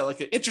 right? Like an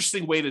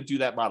interesting way to do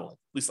that modeling.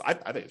 At least I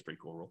think it's a pretty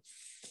cool rule.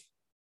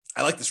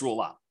 I like this rule a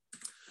lot.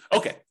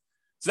 Okay,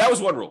 so that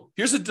was one rule.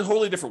 Here's a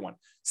totally different one.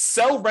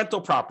 Sell rental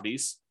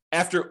properties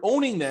after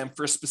owning them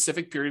for a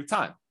specific period of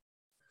time.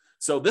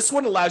 So this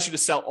one allows you to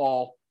sell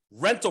all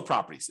rental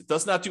properties. It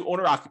does not do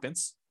owner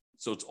occupants.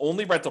 So it's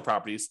only rental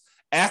properties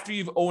after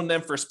you've owned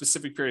them for a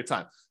specific period of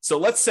time. So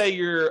let's say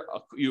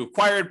you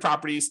acquired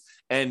properties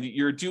and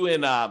you're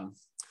doing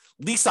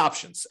lease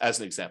options as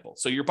an example.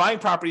 So you're buying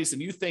properties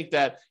and you think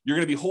that you're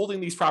going to be holding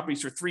these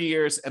properties for 3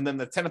 years and then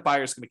the tenant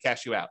buyer is going to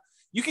cash you out.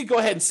 You can go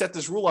ahead and set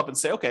this rule up and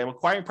say, okay, I'm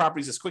acquiring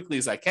properties as quickly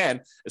as I can.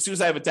 As soon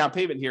as I have a down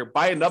payment here,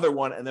 buy another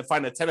one and then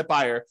find a tenant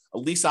buyer, a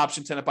lease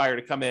option tenant buyer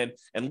to come in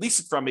and lease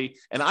it from me.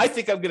 And I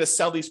think I'm going to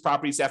sell these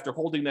properties after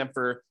holding them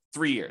for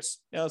 3 years.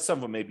 Some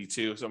of them may be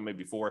 2, some may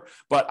be 4,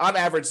 but on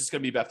average, it's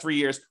going to be about 3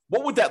 years.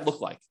 What would that look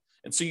like?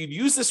 And so you'd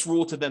use this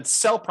rule to then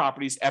sell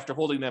properties after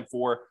holding them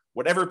for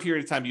whatever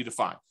period of time you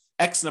define,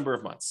 X number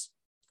of months.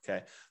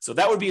 Okay. So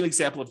that would be an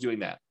example of doing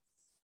that.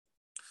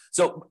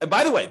 So, and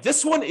by the way,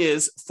 this one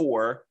is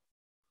for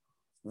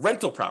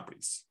rental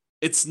properties.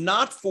 It's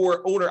not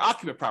for owner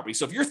occupant property.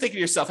 So if you're thinking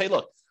to yourself, hey,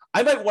 look,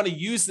 I might want to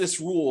use this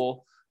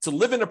rule to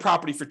live in a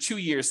property for 2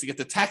 years to get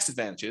the tax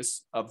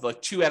advantages of like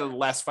 2 out of the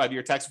last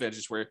 5-year tax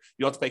advantages where you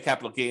don't have to pay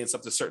capital gains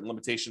up to certain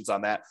limitations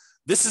on that.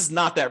 This is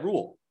not that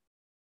rule.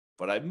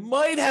 but I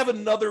might have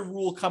another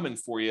rule coming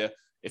for you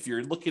if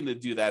you're looking to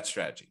do that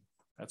strategy.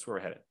 That's where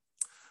we're headed.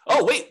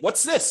 Oh, wait,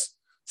 what's this?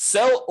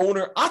 Sell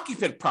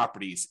owner-occupant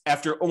properties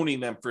after owning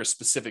them for a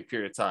specific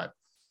period of time.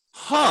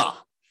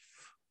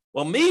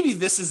 Well, maybe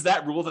this is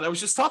that rule that I was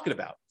just talking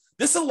about.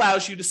 This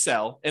allows you to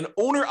sell an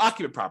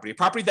owner-occupant property, a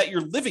property that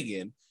you're living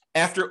in,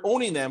 after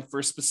owning them for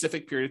a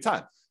specific period of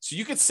time. So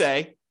you could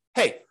say,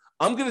 hey,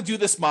 I'm going to do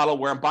this model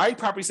where I'm buying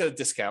properties at a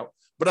discount,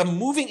 but I'm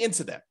moving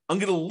into them. I'm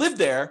going to live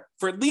there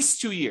for at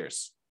least 2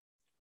 years.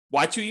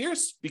 Why 2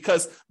 years?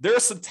 Because there are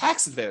some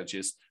tax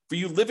advantages for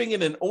you living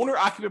in an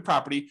owner-occupant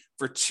property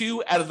for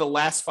 2 out of the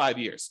last 5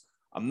 years.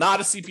 I'm not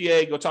a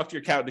CPA. Go talk to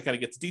your accountant to kind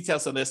of get the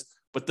details on this.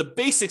 But the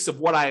basics of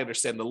what I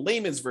understand, the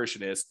layman's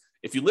version is,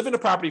 if you live in a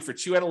property for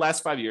 2 out of the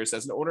last 5 years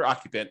as an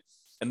owner-occupant,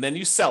 and then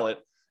you sell it,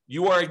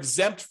 you are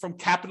exempt from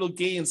capital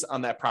gains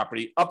on that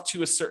property up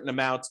to a certain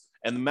amount,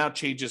 and the amount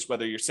changes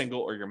whether you're single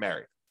or you're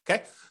married.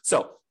 Okay,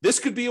 so this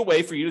could be a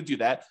way for you to do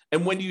that.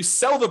 And when you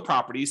sell the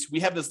properties,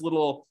 we have this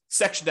little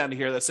section down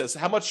here that says,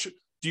 how much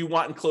do you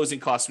want in closing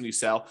costs when you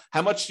sell?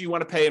 How much do you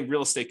want to pay in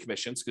real estate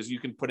commissions? Because you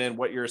can put in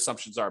what your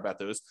assumptions are about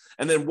those.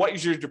 And then what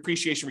is your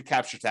depreciation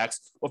recapture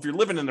tax? Well, if you're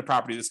living in the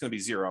property, that's going to be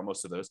zero on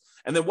most of those.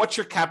 And then what's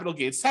your capital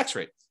gains tax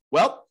rate?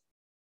 Well,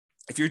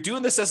 if you're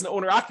doing this as an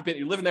owner occupant,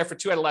 you're living there for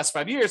 2 out of the last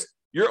 5 years,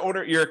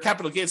 your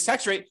capital gains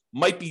tax rate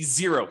might be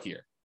zero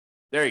here.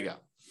 There you go.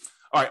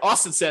 All right,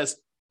 Austin says,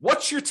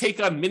 what's your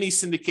take on mini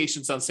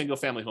syndications on single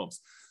family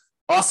homes?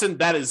 Austin,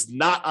 that is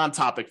not on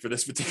topic for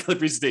this particular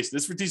presentation.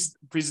 This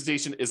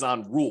presentation is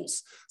on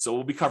rules. So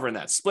we'll be covering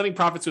that. Splitting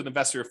profits with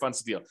investor or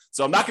funds deal.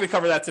 So I'm not going to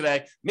cover that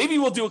today. Maybe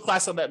we'll do a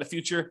class on that in the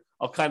future.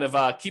 I'll kind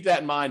of keep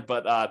that in mind,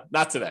 but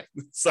not today.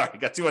 Sorry,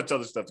 got too much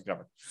other stuff to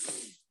cover.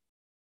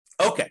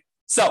 Okay,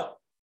 so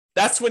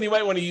that's when you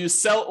might want to use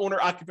sell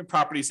owner-occupant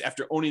properties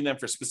after owning them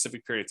for a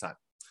specific period of time.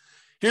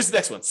 Here's the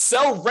next one.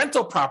 Sell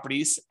rental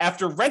properties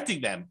after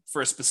renting them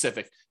for a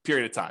specific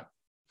period of time.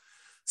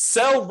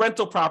 Sell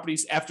rental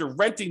properties after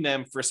renting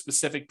them for a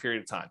specific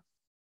period of time.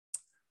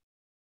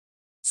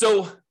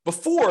 So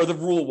before, the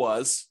rule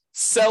was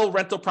sell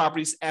rental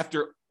properties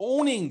after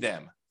owning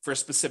them for a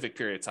specific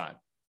period of time.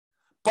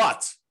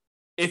 But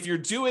if you're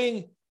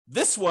doing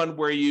this one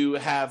where you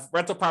have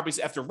rental properties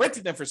after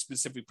renting them for a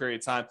specific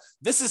period of time,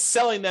 this is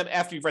selling them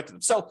after you've rented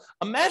them. So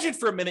imagine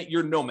for a minute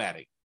you're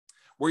nomading,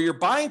 where you're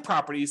buying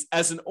properties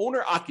as an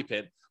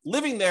owner-occupant,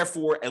 living there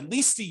for at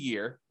least a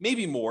year,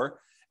 maybe more,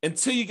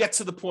 until you get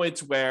to the point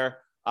where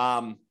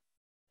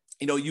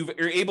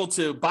you're able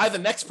to buy the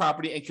next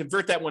property and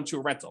convert that one to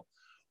a rental.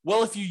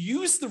 Well, if you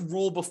use the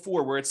rule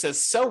before where it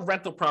says sell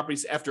rental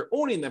properties after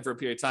owning them for a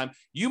period of time,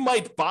 you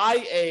might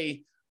buy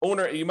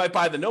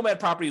the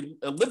nomad property,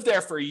 live there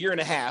for a year and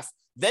a half,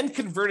 then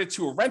convert it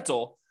to a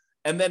rental.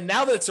 And then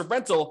now that it's a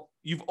rental,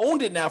 you've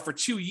owned it now for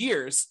 2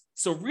 years.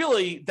 So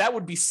really, that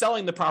would be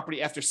selling the property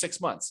after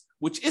 6 months,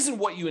 which isn't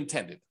what you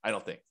intended, I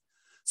don't think.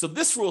 So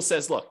this rule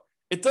says, look,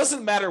 it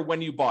doesn't matter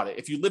when you bought it.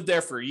 If you lived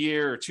there for a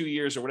year or 2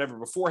 years or whatever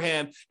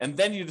beforehand, and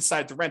then you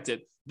decide to rent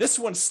it, this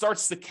one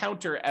starts to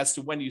counter as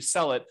to when you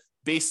sell it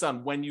based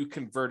on when you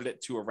converted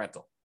it to a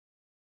rental.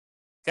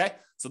 Okay,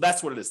 so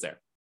that's what it is there.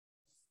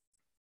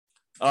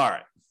 All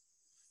right.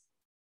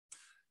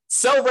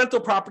 Sell rental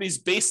properties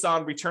based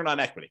on return on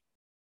equity.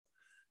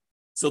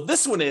 So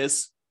this one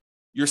is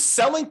you're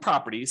selling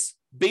properties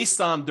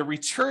based on the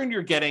return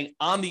you're getting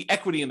on the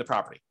equity in the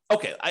property.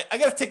 Okay, I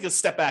got to take a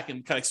step back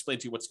and kind of explain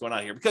to you what's going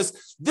on here,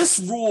 because this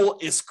rule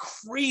is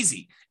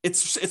crazy.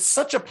 It's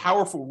such a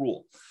powerful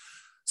rule.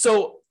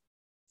 So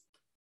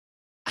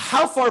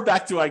how far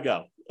back do I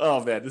go?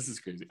 Oh man, this is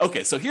crazy.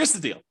 Okay, so here's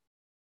the deal.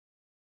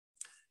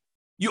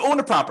 You own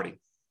a property,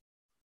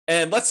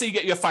 and let's say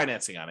you have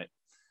financing on it,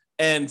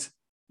 and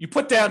you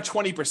put down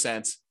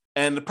 20%,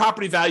 and the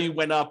property value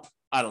went up,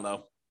 I don't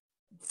know,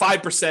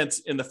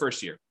 5% in the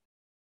first year.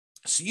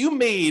 So you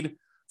made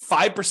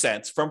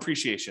 5% from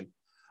appreciation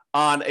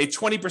on a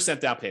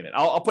 20% down payment.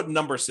 I'll put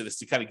numbers to this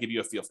to kind of give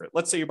you a feel for it.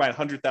 Let's say you're buying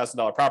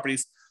 $100,000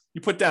 properties.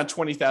 You put down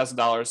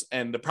 $20,000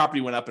 and the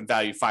property went up in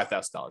value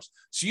 $5,000.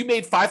 So you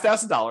made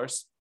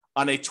 $5,000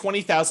 on a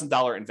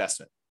 $20,000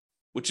 investment,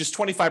 which is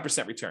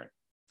 25% return.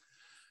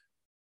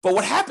 But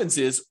what happens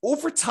is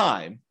over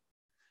time,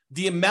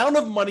 the amount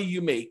of money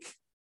you make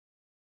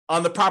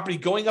on the property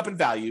going up in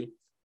value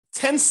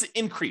tends to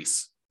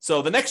increase.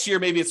 So the next year,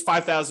 maybe it's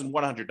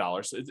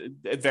 $5,100.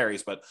 It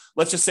varies, but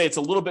let's just say it's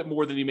a little bit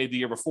more than you made the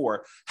year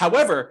before.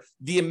 However,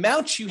 the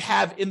amount you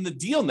have in the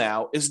deal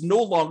now is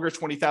no longer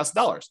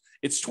 $20,000.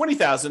 It's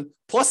 $20,000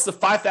 plus the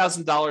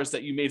 $5,000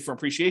 that you made from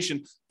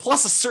appreciation,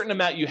 plus a certain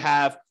amount you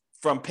have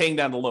from paying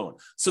down the loan.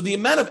 So the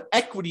amount of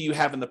equity you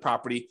have in the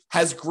property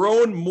has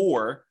grown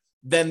more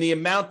than the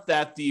amount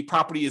that the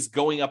property is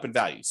going up in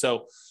value.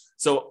 So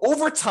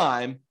over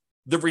time,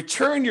 the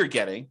return you're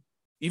getting,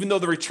 even though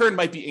the return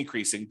might be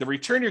increasing, the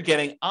return you're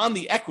getting on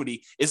the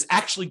equity is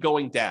actually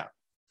going down.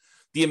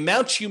 The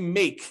amount you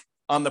make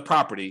on the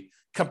property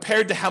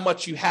compared to how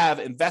much you have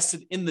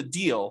invested in the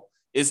deal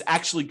is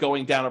actually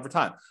going down over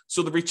time.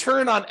 So the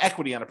return on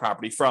equity on a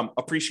property from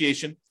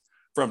appreciation,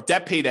 from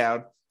debt pay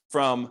down,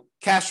 from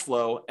cash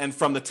flow, and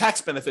from the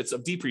tax benefits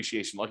of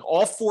depreciation. Like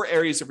all four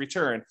areas of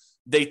return,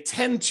 they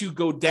tend to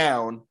go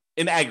down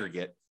in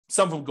aggregate.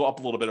 Some of them go up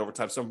a little bit over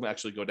time. Some of them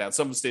actually go down.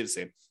 Some of them stay the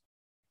same.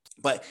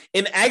 But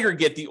in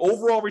aggregate, the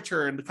overall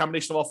return, the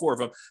combination of all four of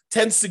them,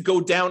 tends to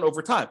go down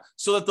over time.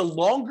 So that the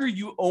longer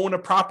you own a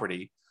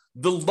property,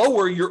 the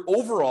lower your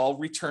overall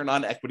return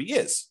on equity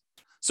is.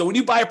 So when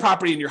you buy a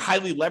property and you're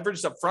highly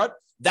leveraged up front,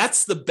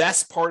 that's the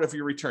best part of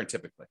your return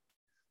typically.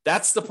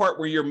 That's the part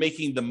where you're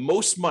making the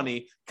most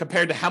money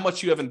compared to how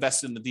much you have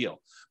invested in the deal.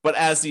 But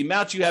as the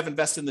amount you have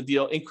invested in the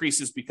deal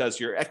increases because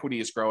your equity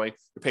is growing,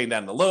 you're paying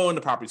down the loan,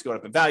 the property's going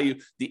up in value,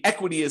 the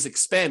equity is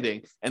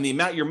expanding, and the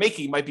amount you're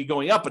making might be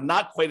going up, but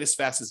not quite as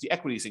fast as the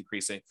equity is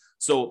increasing.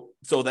 So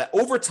that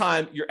over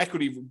time, your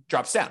equity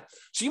drops down.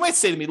 So you might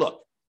say to me,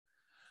 look,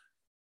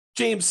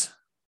 James,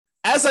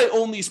 as I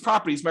own these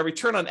properties, my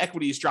return on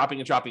equity is dropping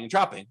and dropping and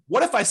dropping.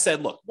 What if I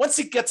said, look, once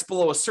it gets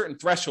below a certain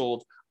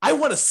threshold, I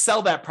want to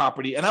sell that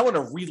property and I want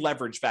to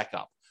re-leverage back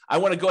up. I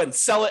want to go ahead and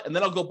sell it, and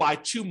then I'll go buy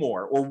two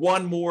more or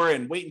one more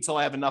and wait until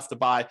I have enough to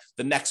buy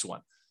the next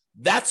one.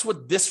 That's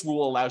what this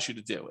rule allows you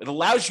to do. It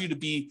allows you to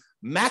be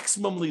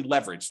maximally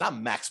leveraged, not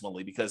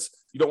maximally because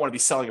you don't want to be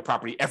selling a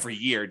property every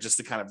year just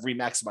to kind of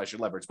re-maximize your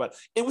leverage, but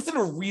within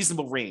a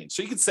reasonable range.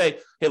 So you can say,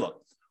 hey,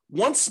 look,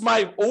 once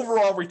my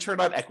overall return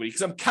on equity,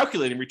 because I'm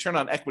calculating return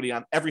on equity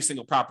on every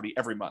single property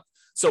every month.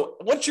 So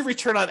once your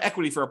return on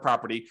equity for a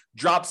property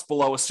drops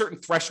below a certain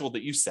threshold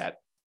that you set,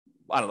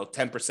 I don't know,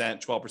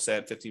 10%,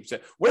 12%,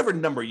 15%, whatever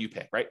number you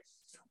pick, right?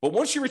 But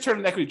once your return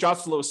on equity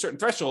drops below a certain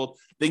threshold,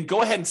 then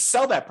go ahead and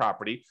sell that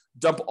property,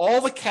 dump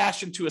all the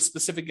cash into a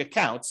specific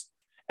account,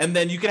 and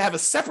then you can have a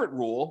separate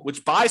rule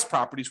which buys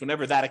properties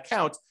whenever that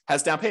account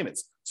has down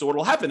payments. So what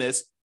will happen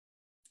is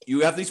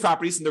you have these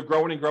properties and they're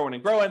growing and growing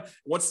and growing.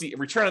 Once the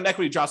return on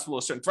equity drops below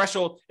a certain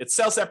threshold, it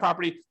sells that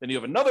property. Then you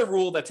have another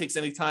rule that takes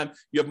any time.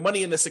 You have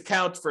money in this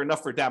account for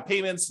enough for down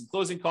payments and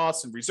closing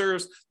costs and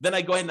reserves. Then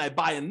I go ahead and I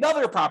buy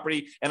another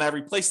property and I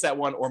replace that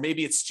one. Or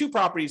maybe it's two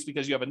properties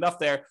because you have enough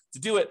there to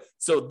do it.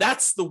 So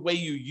that's the way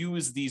you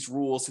use these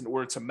rules in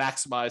order to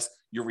maximize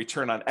your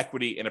return on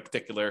equity in a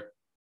particular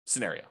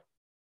scenario.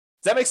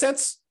 Does that make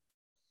sense?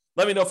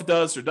 Let me know if it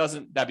does or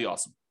doesn't. That'd be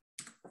awesome.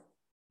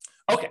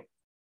 Okay.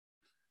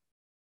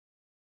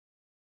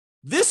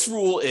 This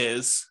rule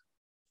is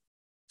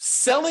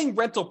selling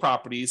rental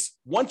properties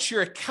once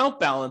your account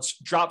balance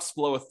drops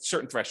below a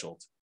certain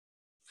threshold.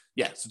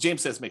 Yeah, so James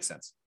says makes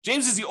sense.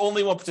 James is the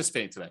only one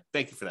participating today.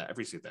 Thank you for that. I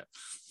appreciate that.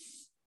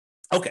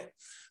 Okay,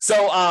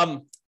 so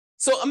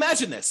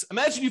imagine this.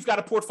 Imagine you've got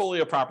a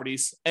portfolio of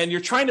properties and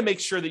you're trying to make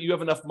sure that you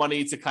have enough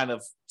money to kind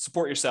of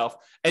support yourself,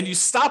 and you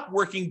stop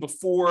working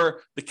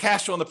before the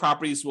cash flow on the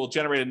properties will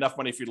generate enough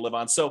money for you to live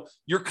on. So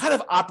you're kind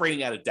of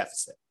operating at a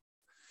deficit.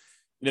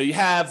 You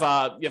have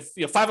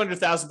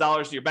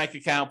 $500,000 in your bank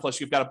account, plus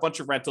you've got a bunch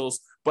of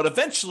rentals, but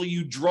eventually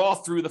you draw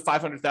through the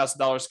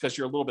 $500,000 because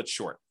you're a little bit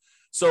short.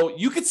 So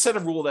you could set a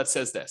rule that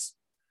says this: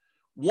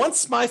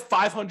 once my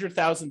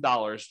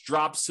 $500,000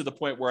 drops to the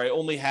point where I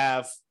only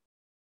have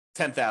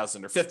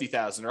 $10,000 or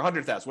 $50,000 or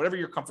 $100,000, whatever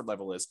your comfort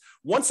level is,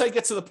 once I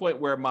get to the point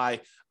where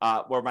my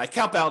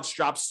account balance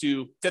drops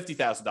to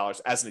 $50,000,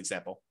 as an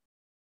example,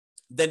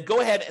 then go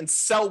ahead and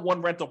sell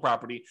one rental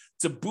property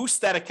to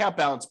boost that account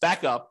balance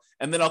back up.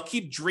 And then I'll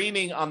keep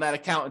draining on that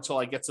account until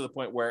I get to the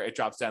point where it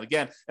drops down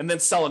again, and then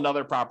sell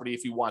another property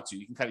if you want to.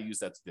 You can kind of use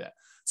that to do that.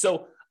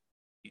 So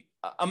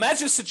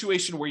imagine a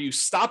situation where you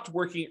stopped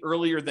working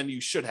earlier than you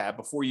should have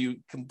before you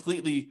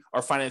completely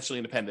are financially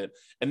independent.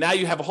 And now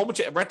you have a whole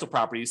bunch of rental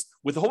properties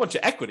with a whole bunch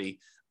of equity,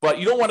 but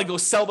you don't want to go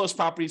sell those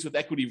properties with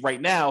equity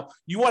right now.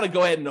 You want to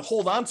go ahead and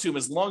hold on to them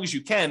as long as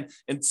you can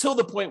until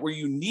the point where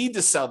you need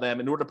to sell them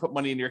in order to put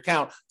money in your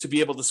account to be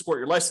able to support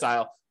your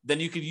lifestyle.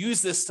 Then you could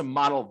use this to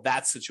model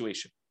that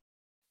situation.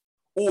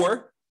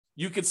 Or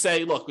you could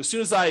say, look, as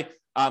soon as I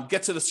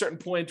get to the certain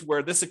point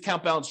where this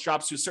account balance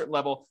drops to a certain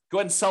level, go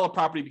ahead and sell a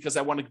property because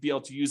I want to be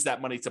able to use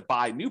that money to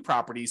buy new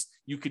properties.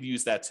 You could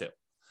use that too.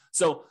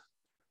 So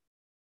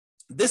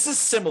this is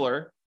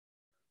similar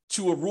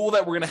to a rule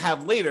that we're going to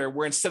have later,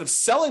 where instead of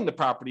selling the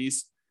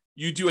properties,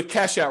 you do a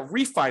cash out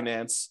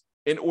refinance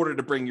in order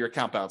to bring your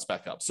account balance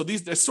back up. So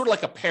they're sort of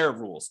like a pair of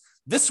rules.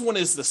 This one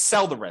is the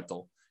sell the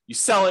rental. You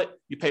sell it,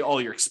 you pay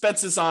all your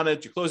expenses on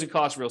it, your closing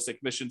costs, real estate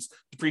commissions,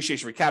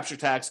 depreciation, recapture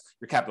tax,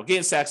 your capital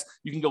gains tax.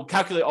 You can go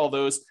calculate all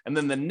those, and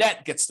then the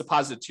net gets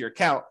deposited to your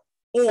account.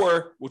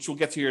 Or, which we'll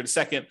get to here in a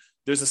second,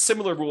 there's a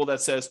similar rule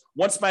that says,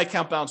 once my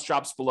account balance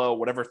drops below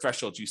whatever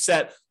threshold you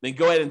set, then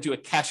go ahead and do a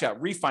cash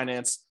out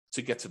refinance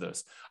to get to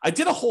those. I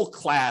did a whole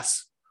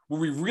class where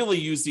we really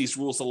use these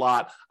rules a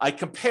lot. I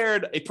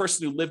compared a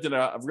person who lived in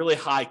a really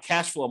high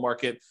cash flow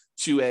market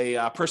to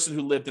a person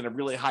who lived in a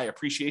really high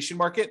appreciation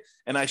market.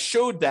 And I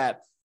showed that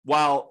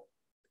while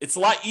it's a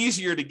lot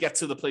easier to get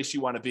to the place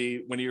you want to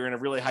be when you're in a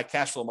really high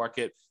cash flow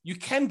market, you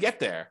can get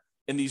there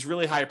in these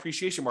really high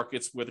appreciation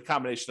markets with a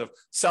combination of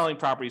selling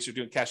properties or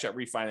doing cash out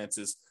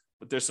refinances.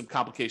 But there's some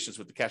complications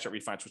with the cash out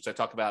refinance, which I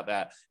talk about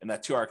that in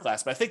that 2-hour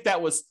class. But I think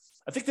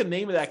the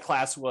name of that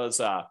class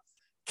was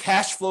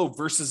cash flow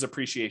versus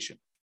appreciation.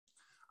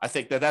 I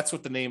think that's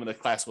what the name of the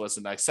class was.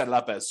 And I set it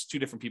up as two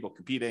different people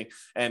competing,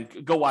 and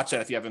go watch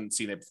that if you haven't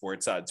seen it before.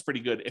 It's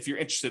pretty good if you're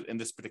interested in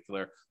this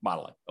particular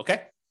modeling.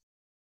 Okay.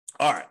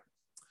 All right.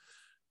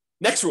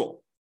 Next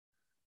rule: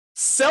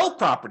 sell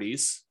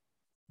properties,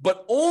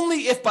 but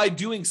only if by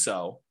doing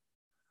so,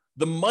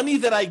 the money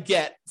that I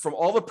get from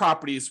all the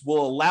properties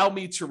will allow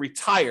me to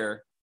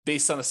retire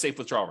based on a safe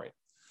withdrawal rate.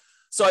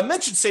 So I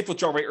mentioned safe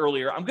withdrawal rate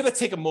earlier. I'm going to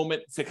take a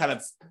moment to kind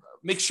of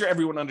make sure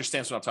everyone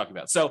understands what I'm talking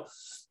about. So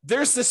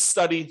there's this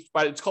study,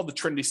 it's called the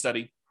Trinity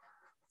study.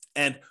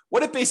 And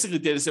what it basically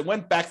did is it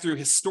went back through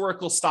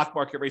historical stock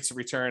market rates of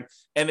return.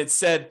 And it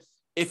said,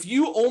 if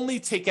you only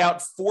take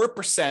out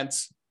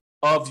 4%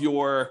 of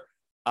your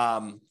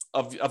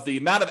of the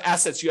amount of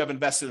assets you have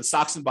invested in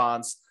stocks and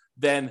bonds,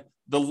 then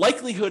the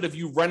likelihood of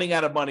you running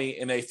out of money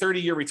in a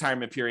 30-year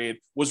retirement period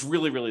was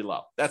really, really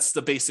low. That's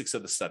the basics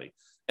of the study.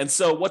 And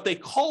so what they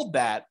called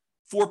that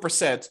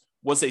 4%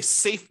 was a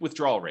safe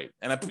withdrawal rate.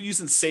 And I'm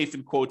using safe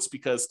in quotes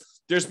because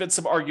there's been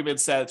some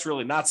arguments that it's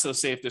really not so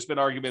safe. There's been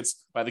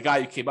arguments by the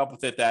guy who came up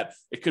with it that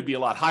it could be a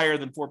lot higher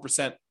than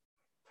 4%.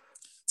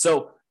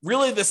 So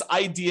really this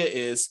idea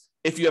is,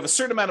 if you have a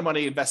certain amount of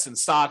money invested in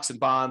stocks and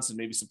bonds and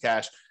maybe some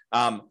cash,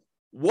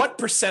 what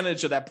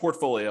percentage of that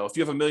portfolio, if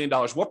you have $1 million,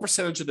 what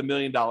percentage of the $1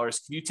 million can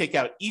you take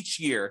out each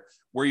year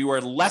where you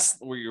are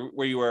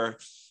where you are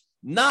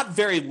not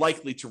very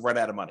likely to run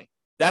out of money?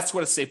 That's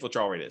what a safe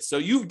withdrawal rate is. So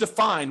you've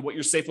defined what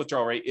your safe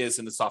withdrawal rate is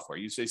in the software.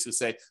 You basically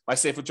say, my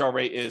safe withdrawal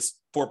rate is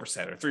 4% or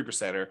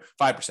 3% or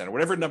 5% or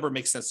whatever number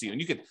makes sense to you.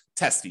 And you can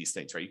test these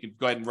things, right? You can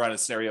go ahead and run a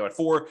scenario at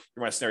 4,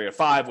 you run a scenario at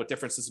 5. What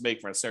difference does it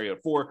make? Run a scenario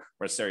at 4, run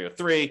a scenario at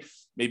 3,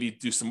 maybe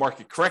do some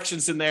market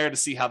corrections in there to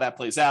see how that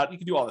plays out. You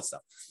can do all this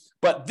stuff.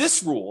 But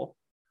this rule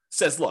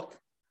says, look,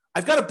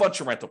 I've got a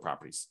bunch of rental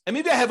properties, and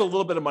maybe I have a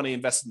little bit of money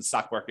invested in the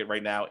stock market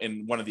right now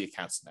in one of the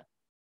accounts in there.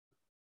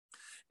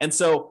 And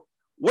so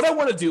what I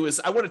want to do is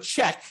I want to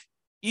check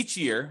each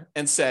year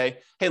and say,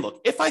 hey,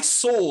 look, if I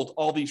sold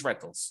all these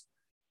rentals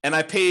and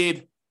I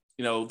paid,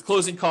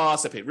 closing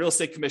costs, I paid real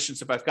estate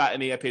commissions if I've got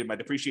any, I paid my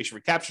depreciation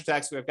recapture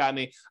tax if I've got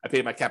any, I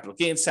paid my capital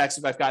gains tax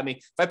if I've got any,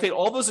 if I paid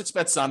all those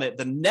expenses on it,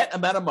 the net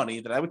amount of money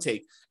that I would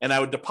take and I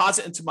would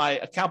deposit into my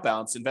account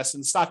balance, invest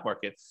in the stock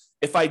market.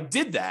 If I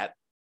did that,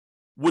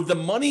 would the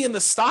money in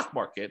the stock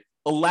market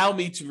allow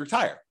me to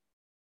retire?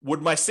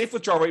 Would my safe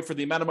withdrawal rate for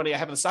the amount of money I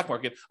have in the stock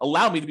market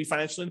allow me to be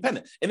financially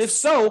independent? And if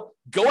so,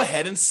 go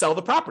ahead and sell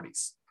the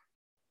properties.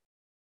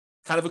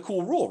 Kind of a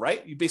cool rule,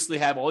 right? You basically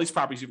have all these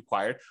properties you've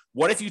acquired.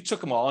 What if you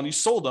took them all and you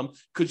sold them?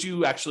 Could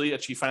you actually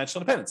achieve financial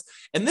independence?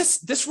 And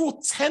this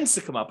rule tends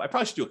to come up. I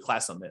probably should do a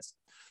class on this.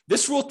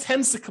 This rule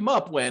tends to come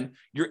up when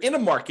you're in a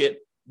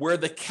market where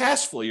the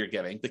cash flow you're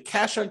getting, the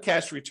cash on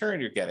cash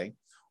return you're getting,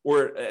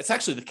 or it's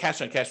actually the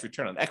cash on cash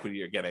return on equity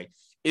you're getting,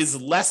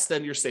 is less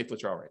than your safe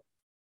withdrawal rate.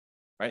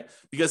 Right?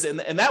 Because in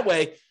that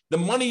way, the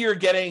money you're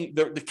getting,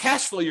 the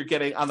cash flow you're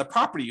getting on the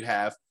property you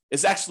have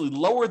is actually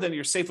lower than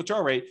your safe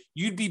withdrawal rate.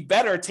 You'd be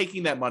better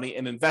taking that money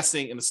and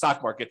investing in the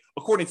stock market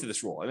according to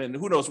this rule. And then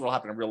who knows what will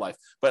happen in real life.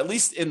 But at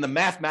least in the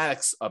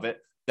mathematics of it,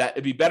 that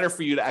it'd be better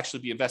for you to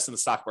actually be investing in the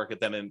stock market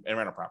than in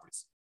rental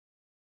properties,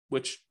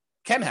 which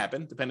can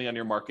happen depending on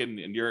your market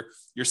and your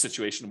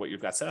situation and what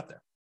you've got set up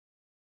there.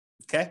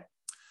 Okay?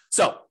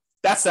 So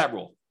that's that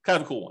rule.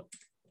 Kind of a cool one.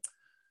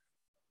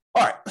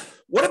 All right.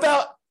 What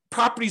about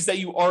properties that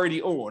you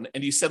already own?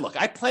 And you said, look,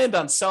 I planned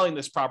on selling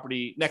this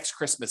property next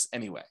Christmas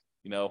anyway.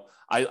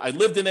 I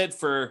lived in it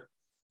for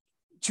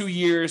 2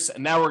 years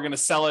and now we're going to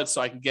sell it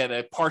so I can get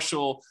a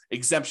partial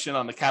exemption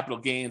on the capital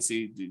gains.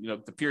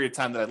 The period of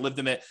time that I lived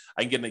in it,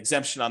 I can get an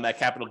exemption on that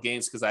capital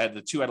gains because I had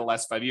the 2 out of the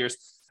last 5 years.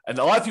 And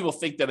a lot of people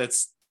think that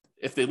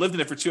if they lived in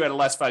it for 2 out of the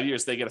last 5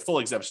 years, they get a full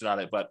exemption on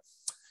it. But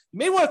you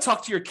may want to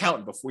talk to your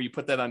accountant before you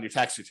put that on your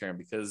tax return,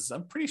 because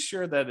I'm pretty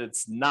sure that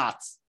it's not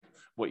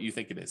what you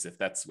think it is, if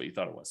that's what you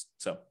thought it was.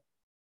 So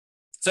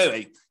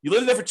anyway, you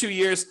lived there for 2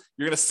 years.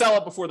 You're going to sell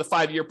it before the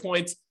 5-year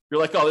point. You're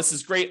like, oh, this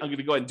is great. I'm going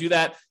to go ahead and do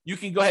that. You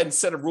can go ahead and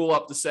set a rule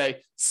up to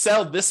say,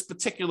 sell this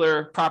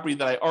particular property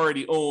that I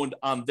already owned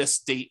on this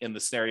date in the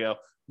scenario.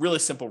 Really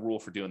simple rule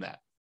for doing that.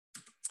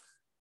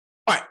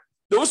 All right.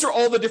 Those are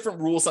all the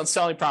different rules on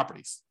selling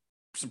properties.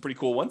 Some pretty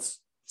cool ones.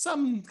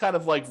 Some kind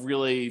of like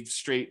really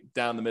straight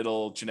down the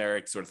middle,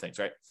 generic sort of things,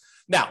 right?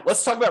 Now,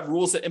 let's talk about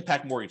rules that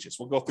impact mortgages.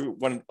 We'll go through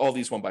all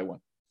these one by one.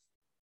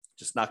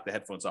 Just knocked the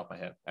headphones off my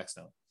head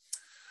accidentally.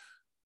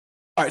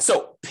 All right,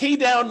 so pay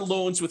down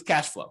loans with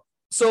cash flow.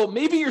 So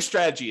maybe your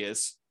strategy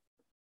is,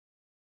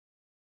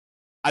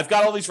 I've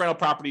got all these rental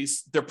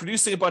properties. They're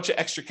producing a bunch of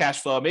extra cash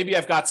flow. Maybe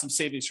I've got some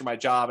savings from my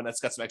job and that's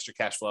got some extra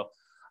cash flow.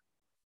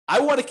 I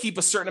want to keep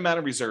a certain amount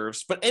of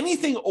reserves, but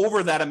anything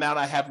over that amount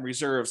I have in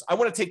reserves, I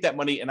want to take that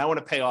money and I want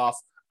to pay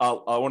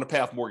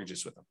off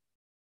mortgages with them.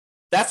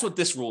 That's what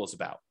this rule is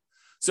about.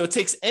 So it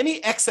takes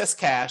any excess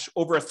cash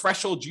over a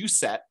threshold you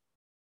set,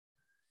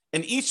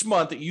 and each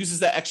month it uses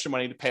that extra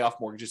money to pay off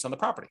mortgages on the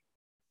property.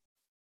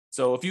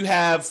 So if you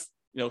have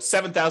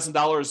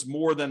 $7,000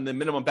 more than the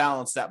minimum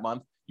balance that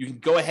month, you can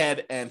go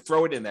ahead and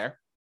throw it in there.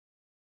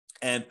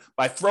 And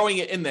by throwing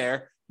it in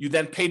there, you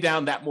then pay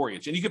down that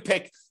mortgage. And you can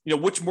pick,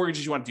 which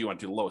mortgages you want to do. You want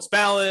to do the lowest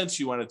balance,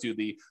 you want to do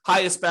the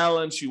highest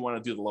balance, you want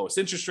to do the lowest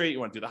interest rate, you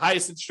want to do the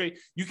highest interest rate.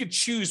 You can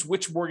choose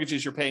which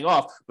mortgages you're paying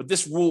off, but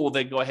this rule will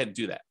then go ahead and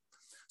do that.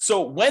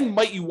 So when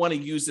might you want to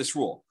use this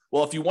rule?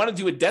 Well, if you want to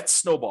do a debt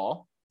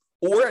snowball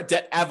or a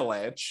debt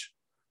avalanche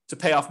to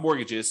pay off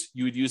mortgages,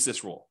 you would use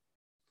this rule.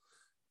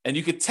 And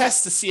you could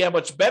test to see how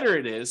much better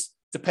it is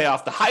to pay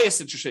off the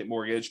highest interest rate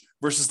mortgage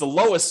versus the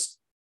lowest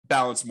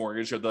balance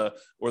mortgage or the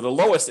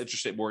lowest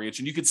interest rate mortgage.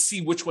 And you could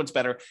see which one's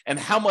better and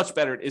how much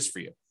better it is for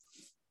you.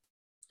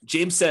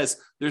 James says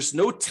there's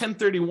no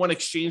 1031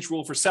 exchange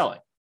rule for selling.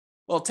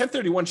 Well,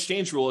 1031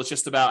 exchange rule is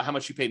just about how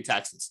much you pay in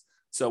taxes.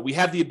 So we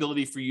have the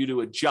ability for you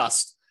to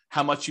adjust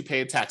how much you pay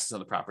in taxes on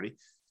the property.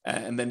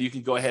 And then you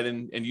can go ahead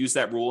and use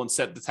that rule and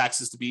set the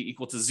taxes to be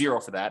equal to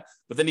 0 for that.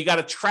 But then you got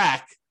to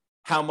track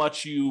how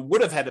much you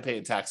would have had to pay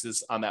in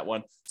taxes on that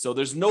one. So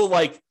there's no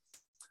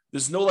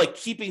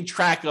keeping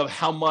track of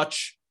how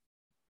much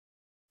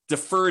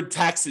deferred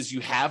taxes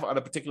you have on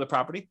a particular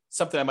property,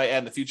 something I might add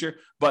in the future,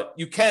 but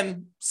you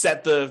can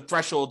set the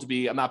threshold to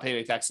be, I'm not paying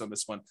any taxes on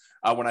this one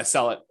when I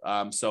sell it.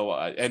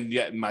 And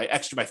yet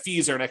my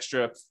fees are an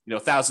extra,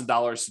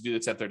 $1,000 to do the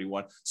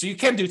 1031. So you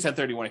can do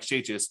 1031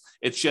 exchanges.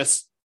 It's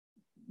just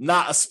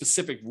not a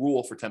specific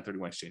rule for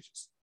 1031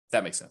 exchanges. If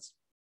that makes sense.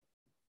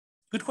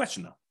 Good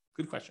question though.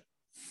 Good question.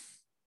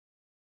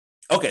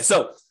 Okay.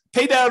 So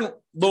pay down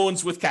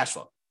loans with cash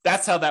flow.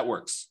 That's how that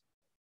works.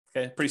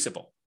 Okay. Pretty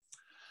simple.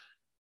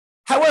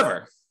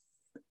 However,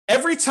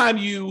 every time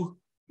you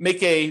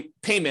make a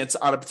payment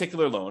on a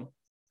particular loan,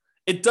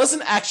 it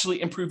doesn't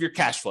actually improve your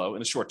cash flow in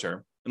the short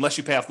term, unless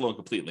you pay off the loan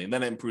completely, and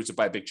then it improves it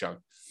by a big chunk.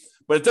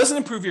 But it doesn't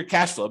improve your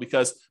cash flow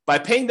because by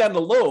paying down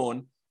the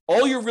loan,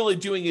 all you're really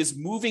doing is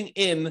moving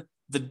in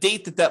the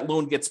date that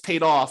loan gets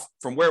paid off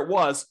from where it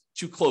was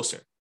to closer.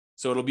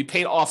 So it'll be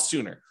paid off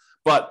sooner.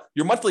 But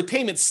your monthly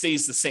payment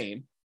stays the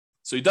same.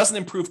 So it doesn't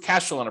improve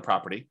cash flow on a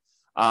property.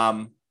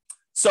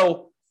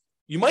 So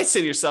you might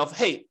say to yourself,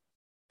 hey,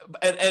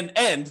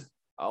 and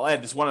I'll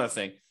add this one other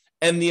thing.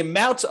 And the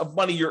amount of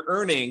money you're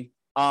earning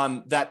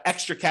on that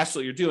extra cash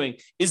flow you're doing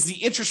is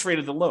the interest rate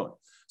of the loan.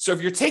 So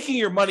if you're taking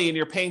your money and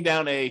you're paying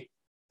down a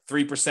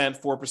 3%, 4%,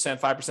 5%,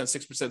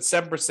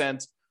 6%,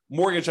 7%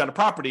 mortgage on a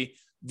property,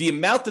 the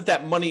amount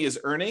that money is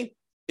earning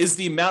is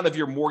the amount of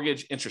your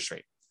mortgage interest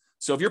rate.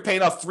 So if you're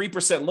paying off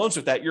 3% loans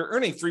with that, you're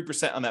earning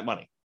 3% on that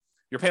money.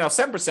 You're paying off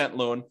 7%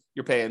 loan,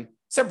 you're paying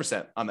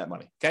 7% on that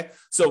money, okay?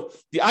 So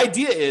the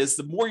idea is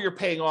the more you're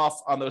paying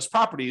off on those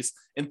properties,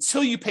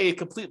 until you pay it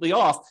completely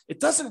off, it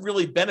doesn't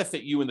really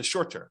benefit you in the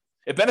short term.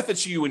 It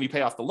benefits you when you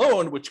pay off the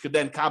loan, which could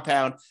then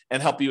compound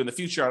and help you in the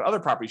future on other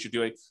properties you're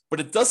doing,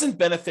 but it doesn't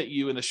benefit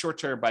you in the short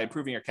term by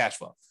improving your cash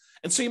flow.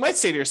 And so you might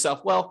say to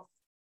yourself, well,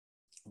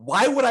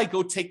 why would I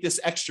go take this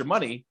extra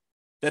money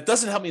that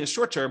doesn't help me in the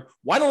short term?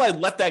 Why don't I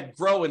let that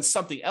grow in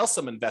something else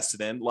I'm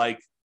invested in,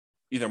 like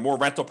either more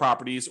rental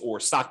properties or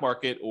stock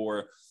market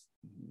or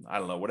I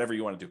don't know, whatever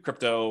you want to do,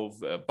 crypto,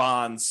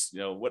 bonds,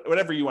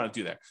 whatever you want to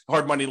do there,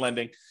 hard money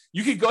lending.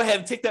 You could go ahead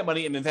and take that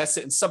money and invest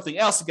it in something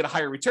else and get a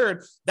higher return.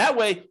 That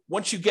way,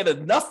 once you get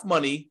enough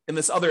money in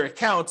this other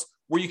account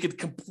where you could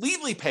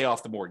completely pay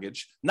off the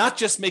mortgage, not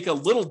just make a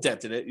little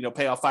dent in it,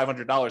 pay off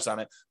 $500 on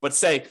it, but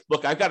say,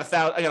 look, I got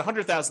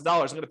 $100,000.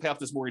 I'm going to pay off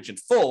this mortgage in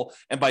full.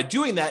 And by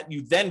doing that,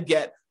 you then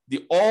get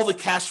all the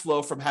cash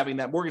flow from having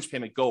that mortgage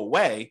payment go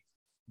away.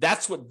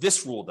 That's what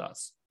this rule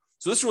does.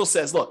 So this rule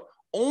says, look,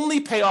 only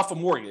pay off a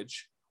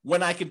mortgage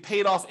when I can pay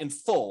it off in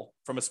full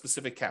from a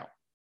specific account.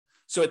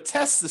 So it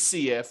tests to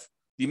see if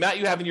the amount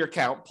you have in your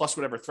account plus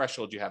whatever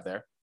threshold you have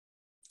there.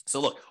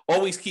 So look,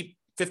 always keep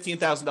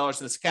 $15,000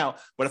 in this account.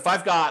 But if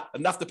I've got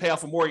enough to pay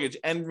off a mortgage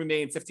and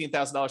remain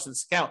 $15,000 in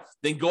this account,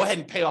 then go ahead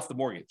and pay off the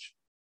mortgage.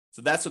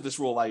 So that's what this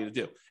rule allows you to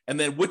do. And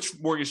then which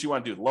mortgage you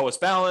want to do, the lowest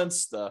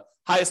balance, the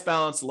highest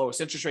balance, the lowest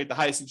interest rate, the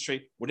highest interest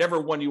rate, whatever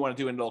one you want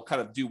to do, and it'll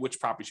kind of do which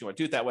properties you want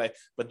to do it that way.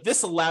 But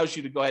this allows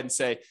you to go ahead and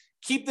say,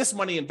 keep this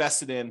money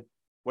invested in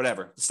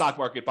whatever, the stock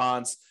market,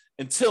 bonds,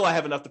 until I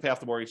have enough to pay off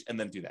the mortgage, and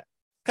then do that.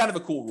 Kind of a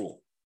cool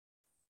rule.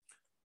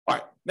 All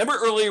right. Remember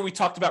earlier we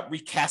talked about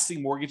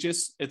recasting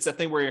mortgages? It's that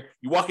thing where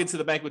you walk into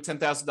the bank with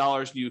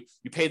 $10,000, you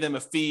pay them a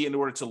fee in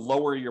order to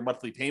lower your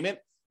monthly payment,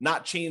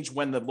 not change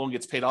when the loan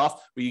gets paid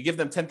off, but you give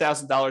them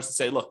 $10,000 and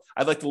say, look,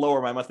 I'd like to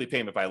lower my monthly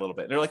payment by a little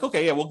bit. And they're like,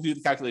 okay, yeah, we'll do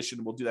the calculation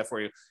and we'll do that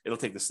for you. It'll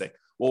take this thing.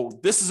 Well,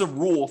 this is a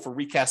rule for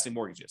recasting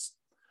mortgages.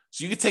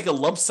 So you could take a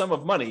lump sum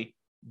of money,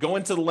 go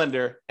into the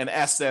lender and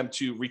ask them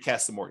to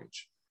recast the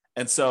mortgage.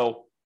 And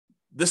so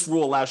this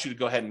rule allows you to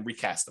go ahead and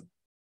recast them.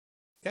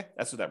 Okay,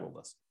 that's what that rule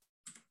does.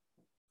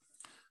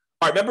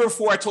 All right, remember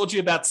before I told you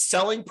about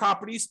selling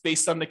properties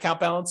based on the account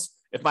balance?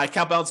 If my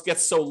account balance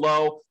gets so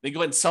low, then go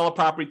ahead and sell a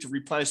property to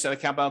replenish that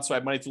account balance so I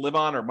have money to live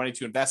on or money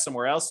to invest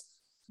somewhere else.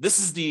 This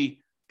is the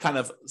kind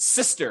of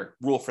sister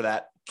rule for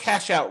that,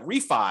 cash out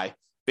refi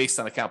based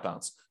on account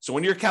balance. So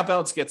when your account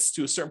balance gets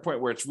to a certain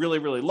point where it's really,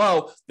 really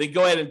low, then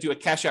go ahead and do a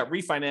cash out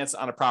refinance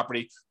on a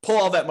property, pull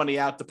all that money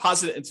out,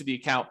 deposit it into the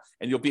account,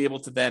 and you'll be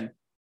able to then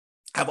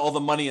have all the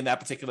money in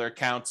that particular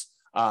account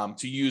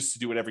to use to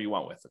do whatever you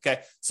want with.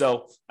 Okay.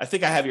 So I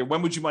think I have here,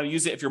 when would you want to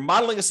use it? If you're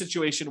modeling a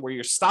situation where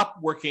you're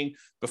stopped working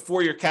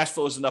before your cash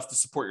flow is enough to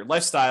support your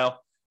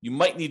lifestyle, you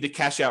might need to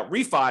cash out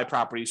refi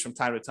properties from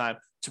time to time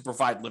to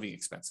provide living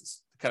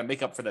expenses to kind of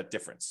make up for that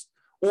difference.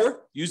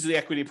 Or use the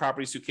equity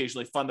properties to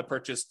occasionally fund the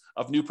purchase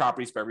of new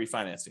properties by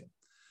refinancing.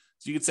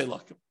 So you could say,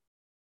 look,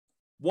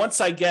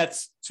 once I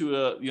get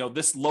to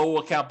this low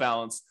account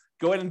balance,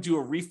 go ahead and do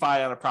a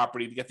refi on a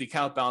property to get the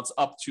account balance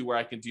up to where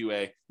I can do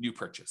a new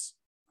purchase.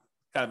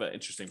 Kind of an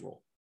interesting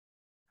rule.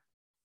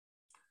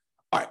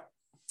 All right.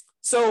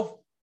 So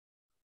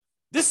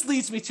this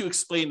leads me to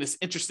explain this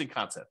interesting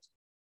concept.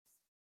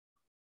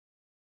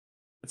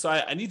 And so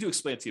I need to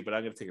explain it to you, but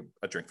I'm going to take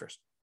a drink first.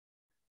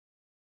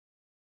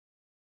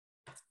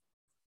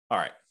 All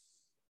right.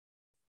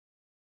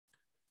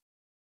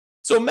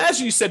 So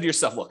imagine you said to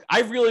yourself, look,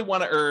 I really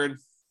want to earn,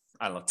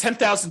 I don't know,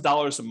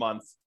 $10,000 a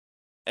month.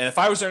 And if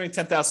I was earning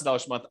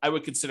 $10,000 a month, I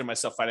would consider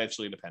myself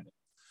financially independent.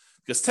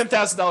 Because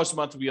 $10,000 a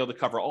month would be able to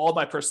cover all of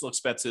my personal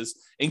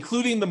expenses,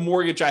 including the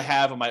mortgage I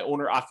have on my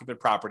owner-occupant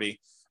property,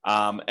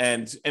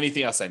 and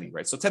anything else I need,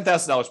 right? So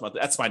 $10,000 a month,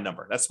 that's my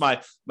number. That's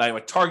my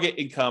target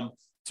income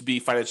to be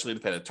financially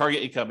independent,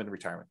 target income in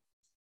retirement.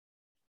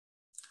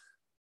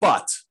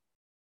 But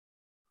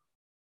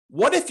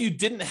what if you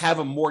didn't have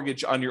a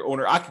mortgage on your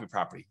owner-occupant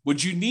property?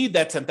 Would you need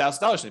that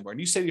 $10,000 anymore? And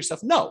you say to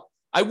yourself, no,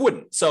 I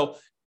wouldn't. So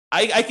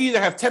I can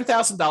either have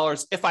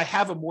 $10,000 if I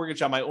have a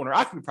mortgage on my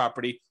owner-occupant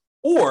property,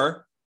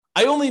 or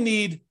I only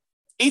need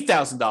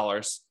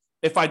 $8,000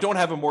 if I don't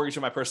have a mortgage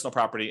on my personal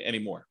property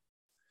anymore.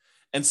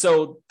 And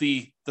so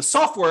the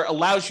software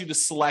allows you to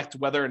select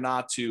whether or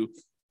not to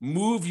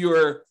move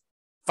your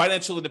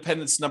financial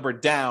independence number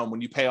down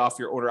when you pay off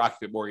your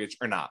owner-occupant mortgage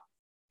or not.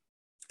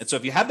 And so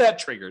if you have that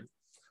triggered,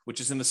 which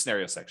is in the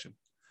scenario section,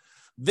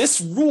 this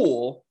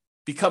rule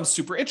becomes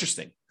super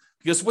interesting,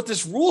 because what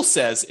this rule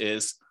says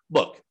is,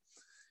 look,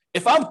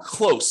 if I'm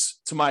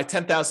close to my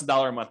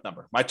 $10,000 a month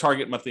number, my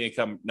target monthly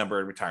income number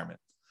in retirement,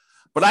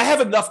 but I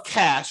have enough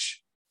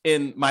cash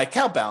in my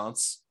account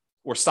balance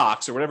or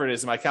stocks or whatever it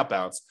is in my account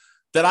balance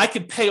that I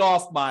could pay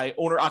off my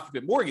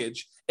owner-occupant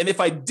mortgage, and if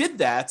I did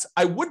that,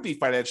 I would be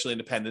financially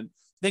independent,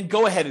 then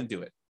go ahead and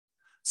do it.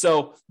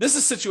 So this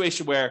is a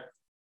situation where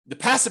the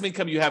passive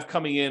income you have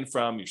coming in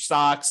from your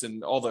stocks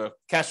and all the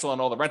cash flow on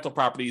all the rental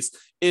properties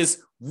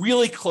is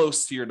really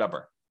close to your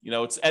number.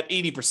 It's at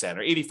 80%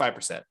 or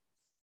 85%.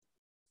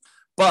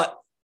 But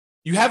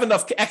you have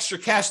enough extra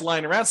cash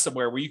lying around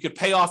somewhere where you could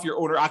pay off your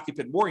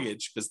owner-occupant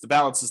mortgage because the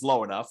balance is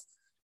low enough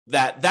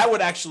that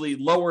would actually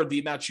lower the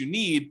amount you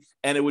need,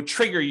 and it would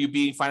trigger you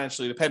being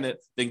financially independent.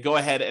 Then go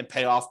ahead and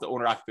pay off the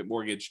owner-occupant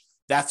mortgage.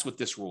 That's what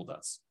this rule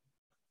does.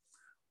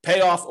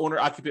 Pay off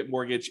owner-occupant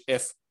mortgage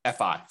if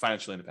FI,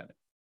 financially independent.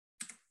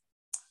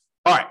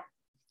 All right.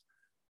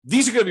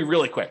 These are going to be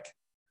really quick.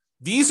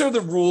 These are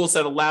the rules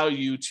that allow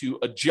you to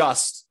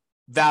adjust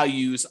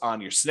values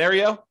on your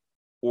scenario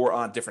or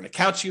on different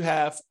accounts you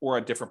have or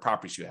on different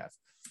properties you have.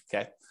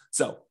 Okay.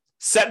 So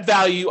set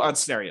value on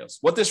scenarios.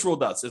 What this rule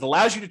does, it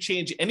allows you to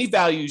change any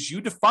values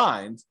you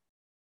defined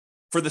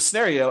for the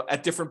scenario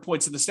at different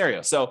points in the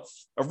scenario. So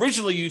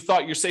originally you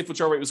thought your safe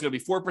withdrawal rate was going to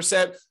be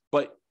 4%,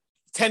 but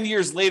 10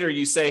 years later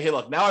you say, hey,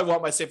 look, now I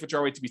want my safe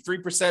withdrawal rate to be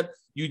 3%.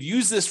 You'd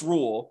use this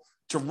rule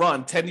to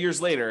run 10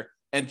 years later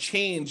and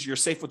change your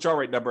safe withdrawal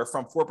rate number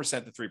from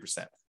 4% to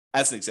 3%,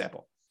 as an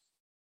example.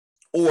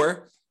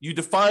 Or you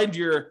defined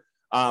your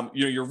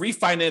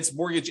refinance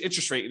mortgage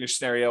interest rate in your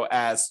scenario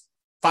as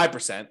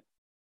 5%,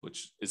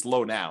 which is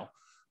low now,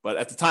 but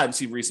at the time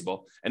seemed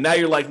reasonable. And now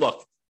you're like,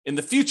 look, in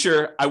the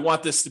future, I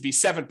want this to be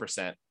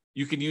 7%.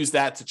 You can use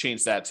that to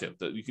change that too.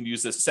 You can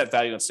use this set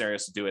value on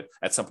scenarios to do it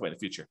at some point in the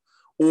future.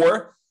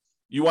 Or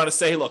you want to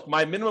say, look,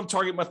 my minimum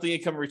target monthly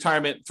income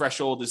retirement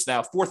threshold is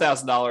now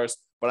 $4,000,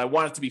 but I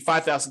want it to be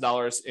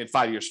 $5,000 in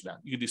 5 years from now.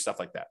 You can do stuff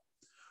like that.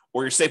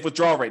 Or your safe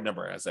withdrawal rate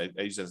number, as I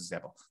use as an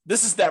example.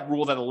 This is that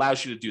rule that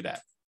allows you to do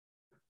that.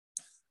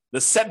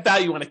 The set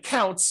value on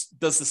accounts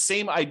does the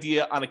same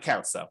idea on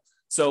accounts, though.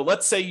 So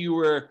let's say you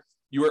were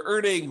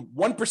earning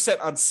 1%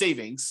 on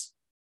savings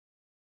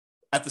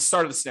at the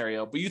start of the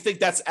scenario, but you think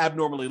that's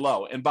abnormally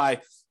low. And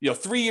by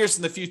 3 years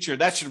in the future,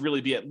 that should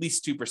really be at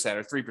least 2%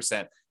 or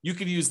 3%. You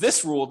could use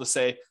this rule to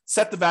say,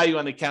 set the value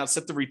on the account,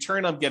 set the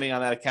return I'm getting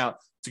on that account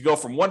to go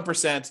from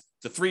 1%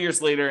 to 3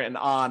 years later and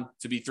on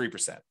to be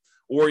 3%.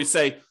 Or you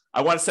say,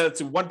 I want to set it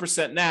to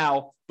 1%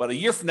 now, but a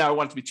year from now, I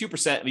want it to be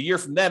 2%. And a year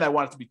from then, I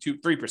want it to be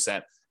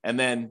 3%. And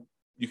then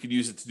you could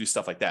use it to do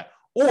stuff like that.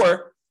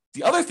 Or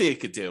the other thing it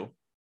could do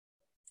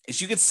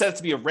is you could set it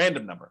to be a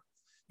random number.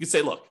 You could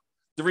say, look,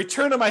 the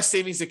return on my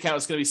savings account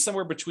is going to be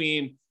somewhere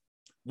between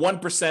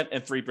 1%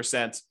 and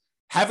 3%.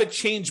 Have it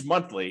change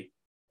monthly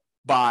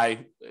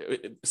by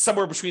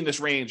somewhere between this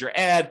range, or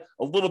add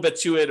a little bit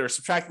to it or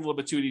subtract a little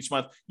bit to it each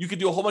month. You could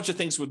do a whole bunch of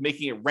things with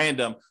making it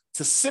random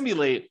to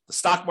simulate the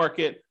stock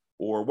market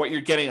or what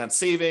you're getting on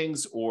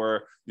savings,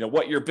 or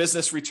what your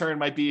business return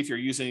might be if you're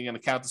using an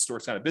account to store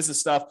kind of business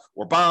stuff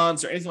or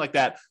bonds or anything like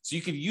that. So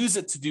you can use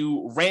it to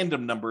do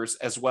random numbers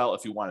as well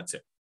if you wanted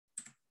to.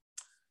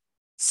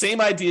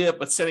 Same idea,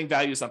 but setting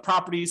values on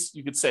properties.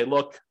 You could say,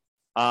 look,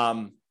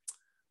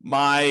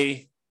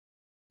 my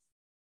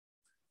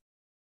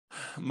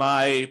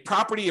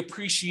property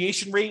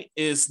appreciation rate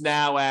is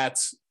now at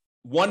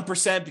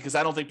 1% because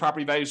I don't think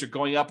property values are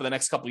going up in the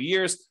next couple of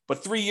years.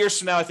 But 3 years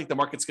from now, I think the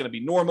market's going to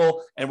be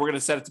normal, and we're going to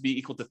set it to be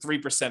equal to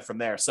 3% from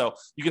there. So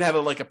you can have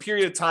a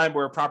period of time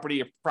where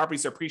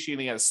properties are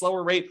appreciating at a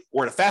slower rate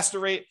or at a faster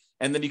rate,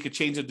 and then you could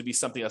change it to be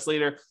something else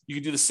later. You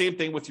could do the same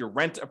thing with your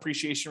rent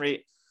appreciation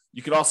rate.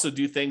 You could also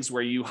do things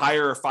where you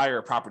hire or fire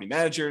a property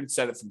manager and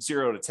set it from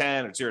 0 to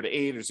 10 or 0 to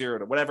 8 or 0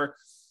 to whatever.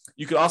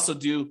 You could also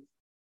do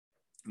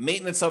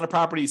maintenance on a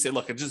property. You say,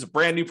 look, it's just a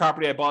brand new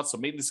property I bought, so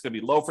maintenance is going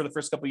to be low for the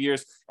first couple of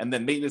years, and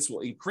then maintenance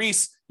will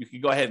increase. You can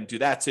go ahead and do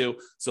that too.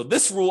 So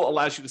this rule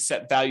allows you to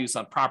set values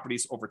on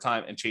properties over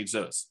time and change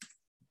those.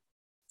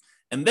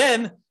 And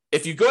then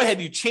if you go ahead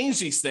and you change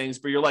these things,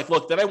 but you're like,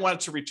 look, then I want it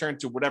to return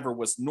to whatever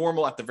was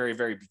normal at the very,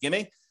 very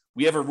beginning,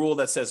 we have a rule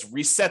that says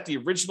reset the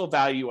original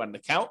value on an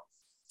account.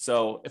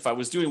 So if I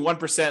was doing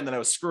 1% and then I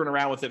was screwing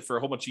around with it for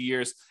a whole bunch of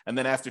years, and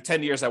then after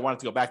 10 years, I wanted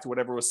to go back to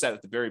whatever was set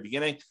at the very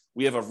beginning,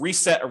 we have a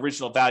reset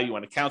original value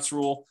on accounts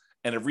rule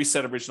and a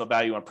reset original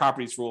value on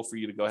properties rule for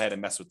you to go ahead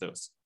and mess with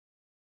those.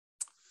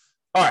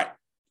 All right.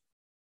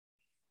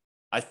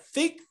 I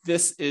think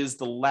this is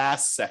the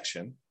last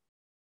section.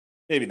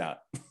 Maybe not.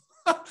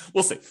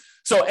 We'll see.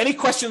 So any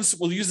questions?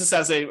 We'll use this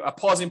as a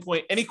pausing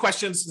point. Any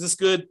questions? Is this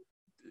good?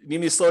 You need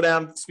me to slow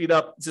down, speed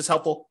up? Is this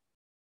helpful?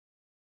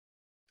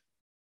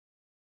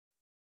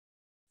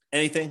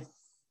 Anything?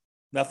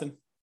 Nothing?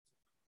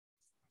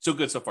 So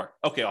good so far.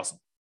 Okay, awesome.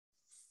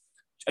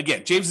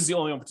 Again, James is the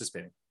only one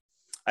participating.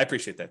 I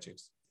appreciate that,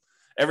 James.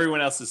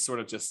 Everyone else is sort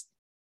of just,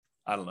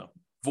 I don't know,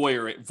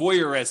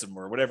 voyeurism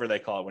or whatever they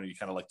call it when you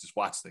kind of like just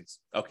watch things.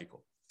 Okay,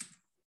 cool.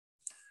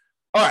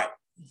 All right.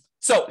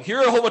 So here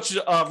are a whole bunch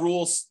of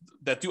rules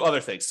that do other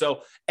things.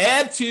 So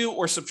add to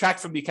or subtract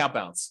from the account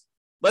balance.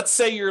 Let's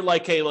say you're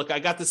like, hey, look, I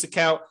got this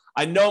account.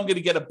 I know I'm going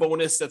to get a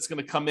bonus that's going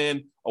to come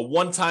in, a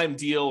one-time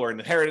deal or an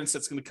inheritance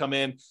that's going to come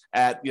in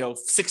at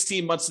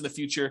 16 months in the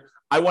future.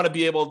 I want to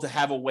be able to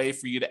have a way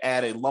for you to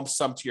add a lump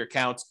sum to your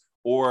account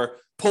or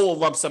pull a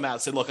lump sum out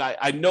and say, look,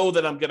 I know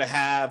that I'm going to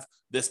have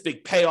this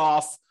big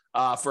payoff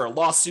for a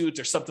lawsuit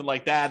or something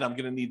like that. I'm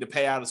going to need to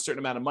pay out a certain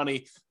amount of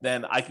money.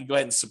 Then I can go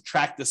ahead and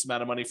subtract this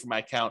amount of money from my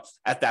account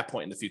at that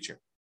point in the future.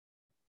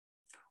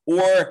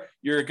 Or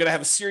you're going to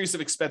have a series of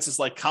expenses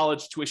like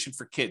college tuition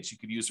for kids. You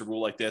could use a rule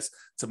like this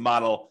to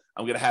model,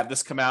 I'm going to have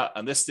this come out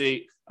on this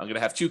date. I'm going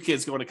to have 2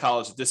 kids going to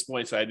college at this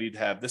point, so I need to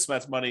have this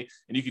much money.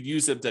 And you could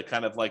use them to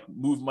kind of like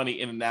move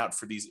money in and out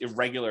for these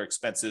irregular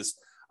expenses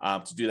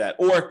to do that.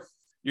 Or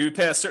you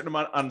pay a certain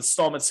amount on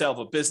installment sale of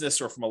a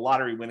business or from a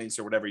lottery winnings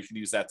or whatever. You can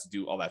use that to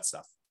do all that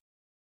stuff.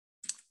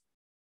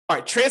 All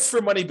right,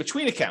 transfer money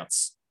between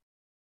accounts.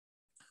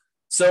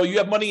 So you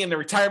have money in the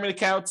retirement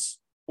accounts,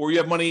 or you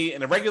have money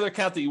in a regular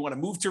account that you want to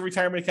move to a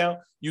retirement account.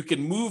 You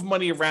can move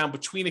money around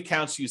between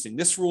accounts using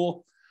this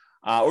rule.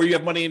 Or you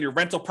have money in your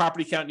rental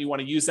property account and you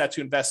want to use that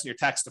to invest in your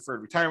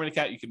tax-deferred retirement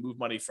account. You can move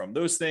money from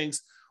those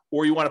things.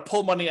 Or you want to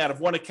pull money out of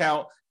one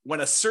account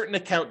when a certain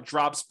account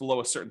drops below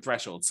a certain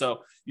threshold. So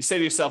you say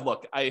to yourself,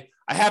 look, I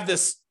have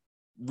this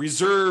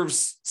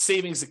reserves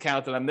savings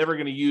account that I'm never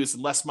going to use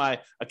unless my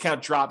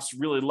account drops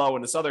really low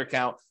in this other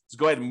account. Just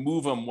go ahead and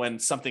move them when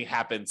something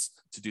happens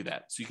to do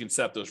that. So you can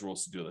set up those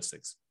rules to do those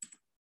things.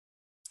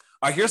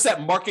 All right, here's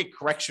that market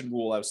correction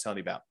rule I was telling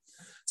you about.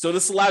 So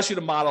this allows you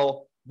to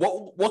model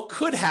what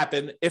could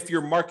happen if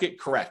your market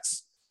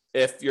corrects.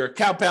 If your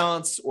account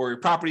balance or your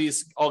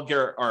properties all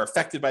are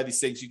affected by these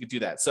things, you could do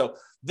that. So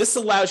this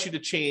allows you to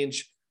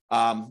change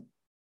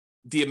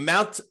the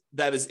amount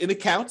that is in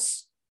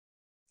accounts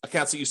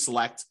that you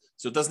select.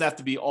 So it doesn't have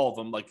to be all of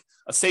them. Like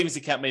a savings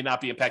account may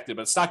not be affected,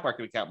 but a stock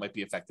market account might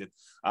be affected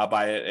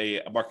by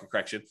a market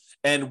correction.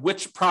 And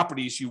which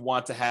properties you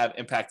want to have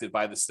impacted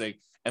by this thing,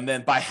 and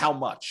then by how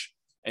much.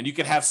 And you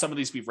can have some of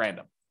these be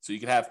random. So you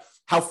can have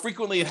how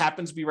frequently it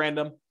happens be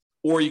random,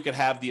 or you can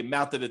have the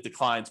amount that it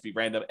declines be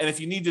random. And if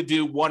you need to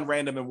do one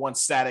random and one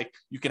static,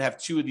 you can have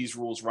 2 of these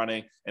rules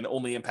running and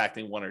only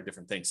impacting one or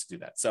different things to do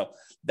that. So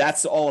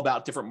that's all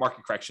about different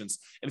market corrections.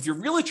 And if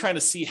you're really trying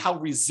to see how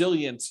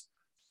resilient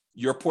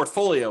your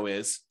portfolio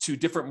is to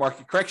different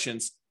market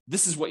corrections,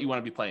 this is what you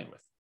want to be playing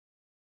with.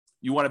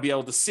 You want to be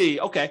able to see,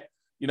 okay,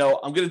 I'm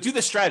going to do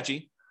this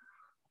strategy.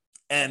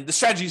 And the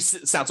strategy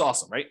sounds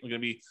awesome, right? I'm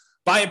going to be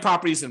buying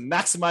properties and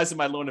maximizing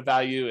my loan to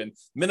value and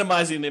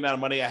minimizing the amount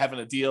of money I have in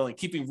a deal and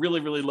keeping really,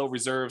 really low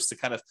reserves to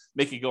kind of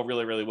make it go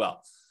really, really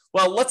well.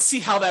 Well, let's see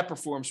how that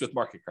performs with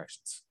market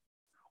corrections.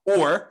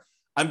 Or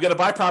I'm going to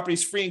buy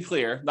properties free and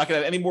clear, not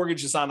going to have any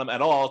mortgages on them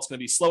at all. It's going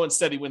to be slow and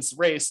steady wins the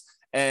race.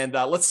 And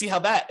let's see how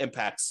that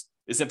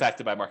is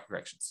impacted by market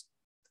corrections.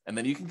 And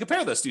then you can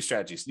compare those 2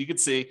 strategies. You can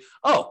see,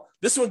 oh,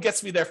 this one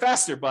gets me there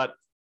faster, but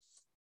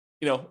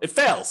it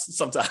fails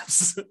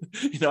sometimes.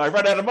 I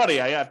run out of money.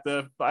 I have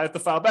to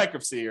file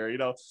bankruptcy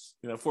or,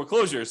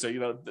 foreclosure.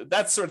 So,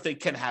 that sort of thing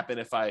can happen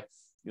if I,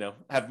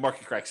 have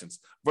market corrections.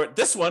 But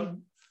this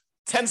one,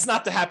 tends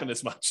not to happen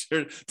as much,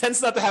 or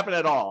tends not to happen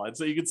at all. And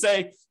so you could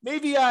say,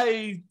 maybe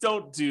I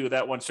don't do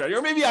that one strategy,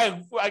 or maybe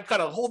I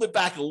kind of hold it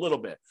back a little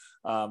bit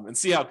and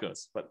see how it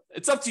goes. But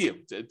it's up to you.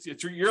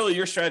 It's really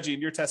your strategy,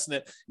 and you're testing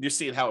it, and you're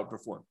seeing how it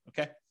performs.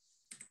 Okay.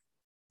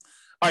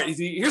 All right,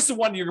 here's the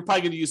one you're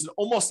probably going to use in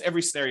almost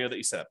every scenario that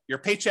you set up: your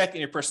paycheck and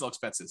your personal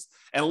expenses.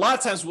 And a lot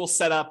of times we'll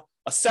set up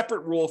a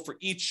separate rule for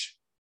each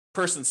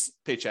person's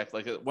paycheck,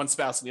 like one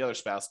spouse and the other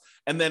spouse,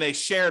 and then a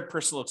shared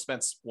personal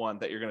expense one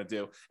that you're going to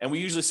do. And we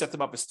usually set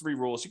them up as 3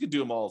 rules. You could do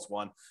them all as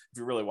one if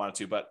you really wanted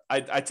to, but I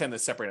tend to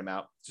separate them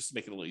out just to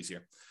make it a little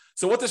easier.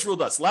 So what this rule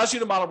does, allows you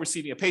to model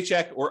receiving a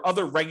paycheck or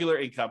other regular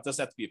income. It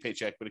doesn't have to be a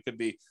paycheck, but it could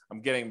be,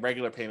 I'm getting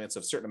regular payments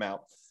of a certain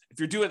amount. If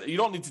you're doing, you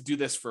don't need to do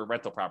this for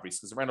rental properties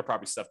because the rental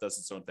property stuff does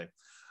its own thing.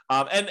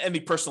 And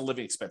the personal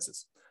living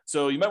expenses.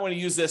 So you might want to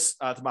use this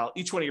to model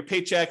each one of your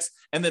paychecks,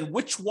 and then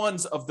which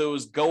ones of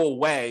those go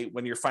away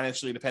when you're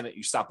financially independent,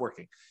 you stop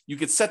working. You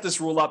could set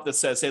this rule up that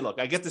says, hey, look,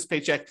 I get this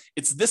paycheck,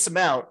 it's this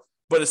amount,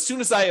 but as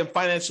soon as I am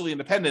financially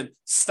independent,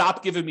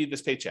 stop giving me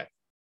this paycheck.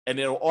 And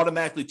it'll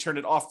automatically turn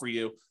it off for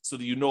you so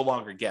that you no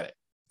longer get it,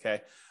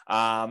 okay?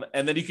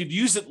 And then you could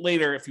use it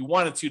later if you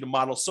wanted to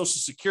model Social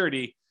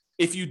Security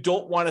if you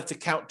don't want it to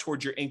count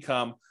towards your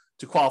income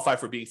to qualify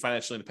for being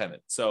financially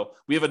independent. So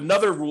we have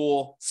another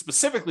rule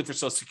specifically for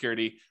Social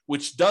Security,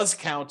 which does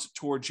count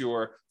towards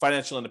your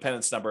financial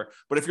independence number.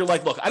 But if you're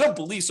like, look, I don't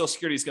believe Social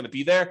Security is going to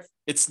be there,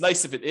 it's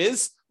nice if it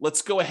is.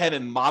 Let's go ahead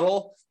and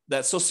model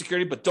that Social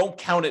Security, but don't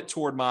count it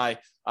toward my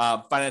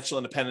financial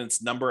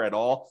independence number at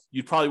all.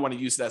 You'd probably want to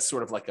use that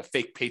sort of like a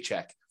fake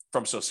paycheck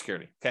from Social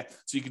Security. Okay.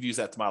 So you could use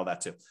that to model that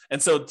too. And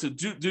so to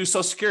do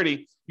Social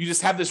Security, you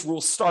just have this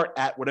rule start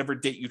at whatever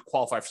date you'd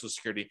qualify for Social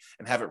Security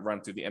and have it run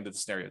through the end of the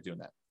scenario doing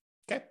that.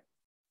 Okay.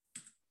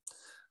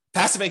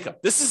 Passive income.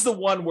 This is the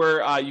one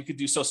where you could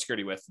do Social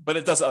Security with, but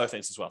it does other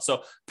things as well.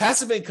 So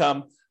passive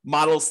income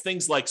models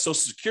things like Social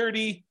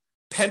Security,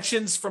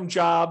 pensions from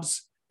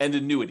jobs, and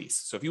annuities.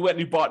 So if you went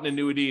and you bought an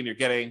annuity and you're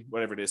getting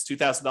whatever it is,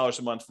 $2,000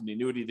 a month from the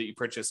annuity that you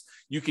purchased,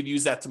 you could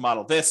use that to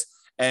model this.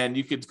 And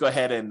you could go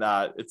ahead and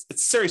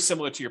it's very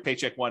similar to your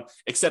paycheck one,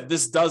 except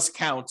this does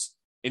count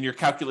in your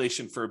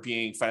calculation for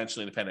being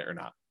financially independent or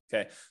not.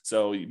 Okay,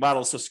 so you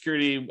model Social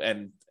Security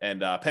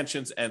and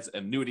pensions and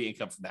annuity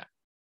income from that.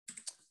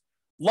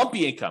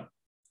 Lumpy income.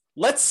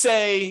 Let's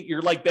say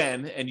you're like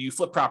Ben and you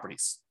flip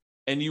properties,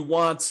 and you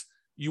want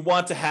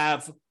to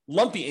have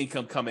lumpy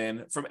income come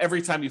in from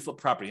every time you flip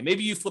property.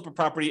 Maybe you flip a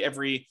property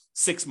every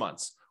 6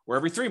 months, or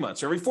every 3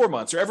 months, or every 4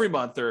 months, or every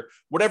month, or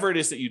whatever it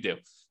is that you do.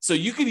 So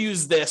you could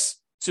use this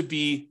to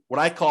be what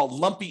I call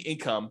lumpy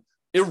income,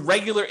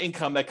 irregular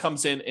income that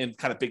comes in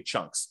kind of big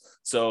chunks.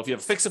 So if you have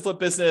a fix and flip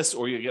business,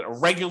 or you get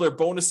regular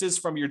bonuses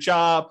from your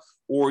job,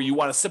 or you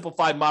want to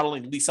simplify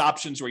modeling lease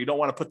options where you don't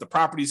want to put the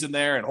properties in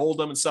there and hold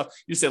them and stuff,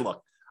 you say,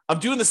 look, I'm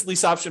doing this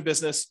lease option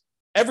business.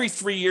 Every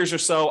 3 years or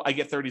so, I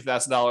get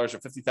 $30,000 or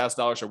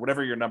 $50,000 or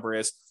whatever your number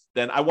is.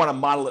 Then I want to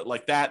model it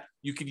like that.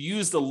 You could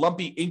use the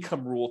lumpy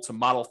income rule to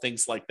model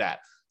things like that.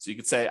 So you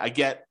could say, I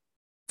get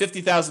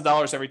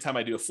 $50,000 every time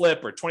I do a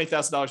flip, or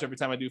 $20,000 every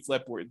time I do a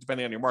flip, or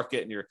depending on your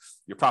market and your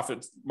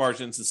profit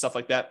margins and stuff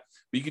like that.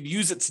 But you could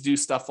use it to do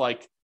stuff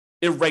like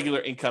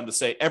irregular income to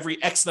say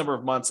every X number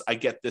of months, I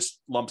get this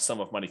lump sum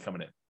of money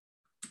coming in.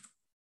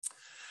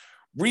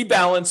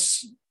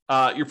 Rebalance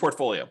your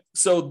portfolio.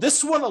 So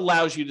this one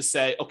allows you to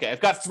say, okay,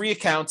 I've got 3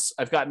 accounts.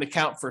 I've got an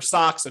account for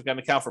stocks. I've got an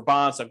account for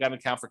bonds. I've got an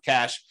account for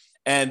cash.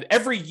 And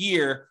every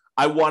year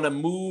I want to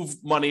move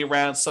money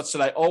around such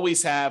that I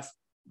always have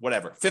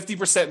whatever,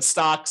 50% in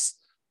stocks,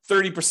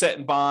 30%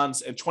 in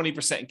bonds, and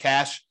 20% in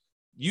cash.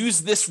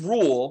 Use this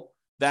rule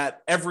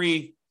that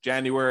every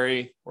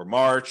January or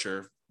March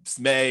or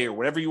May or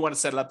whatever you want to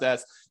set it up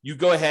as, you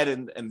go ahead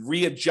and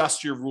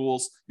readjust your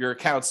rules, your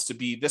accounts to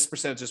be this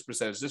percentage, this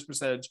percentage, this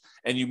percentage,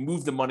 and you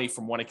move the money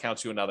from one account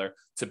to another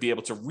to be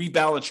able to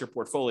rebalance your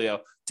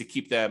portfolio to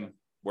keep them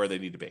where they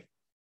need to be.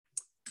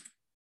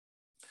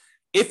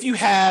 If you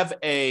have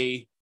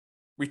a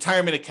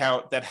retirement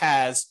account that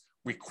has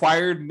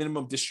required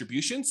minimum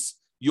distributions,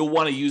 you'll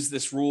want to use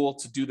this rule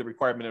to do the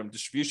required minimum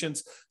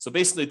distributions. So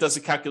basically, it does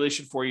a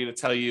calculation for you to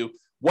tell you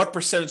what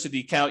percentage of the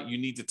account you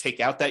need to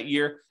take out that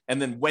year,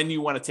 and then when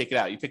you want to take it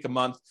out. You pick a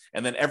month,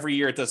 and then every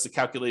year it does the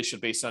calculation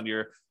based on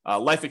your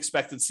life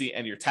expectancy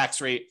and your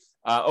tax rate.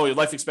 Your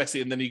life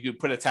expectancy, and then you could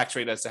put a tax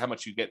rate as to how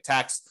much you get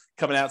taxed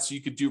coming out, so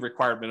you could do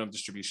required minimum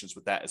distributions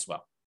with that as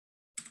well.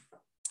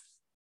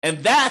 And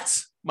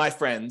that, my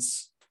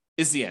friends,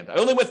 is the end. I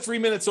only went 3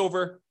 minutes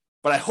over,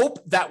 but I hope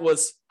that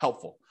was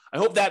helpful. I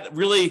hope that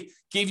really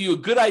gave you a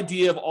good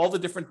idea of all the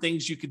different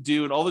things you could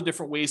do and all the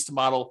different ways to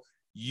model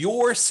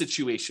your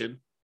situation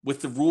with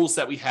the rules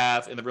that we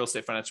have in the Real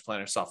Estate Financial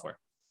Planner software.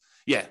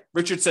 Yeah,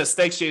 Richard says,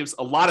 thanks, James.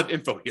 A lot of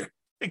info here.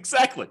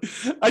 Exactly.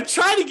 I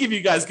try to give you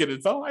guys good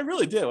info. I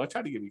really do. I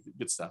try to give you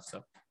good stuff.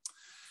 So,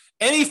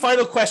 any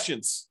final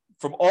questions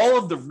from all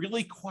of the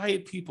really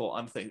quiet people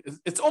on things?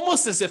 It's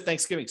almost as if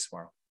Thanksgiving's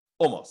tomorrow.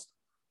 Almost.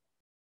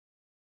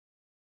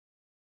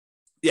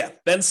 Yeah,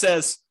 Ben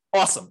says,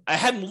 awesome. I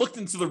hadn't looked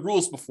into the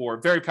rules before.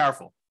 Very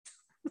powerful.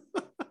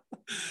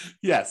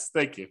 Yes,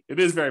 thank you. It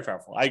is very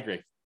powerful. I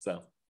agree.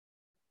 So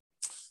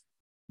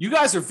you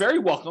guys are very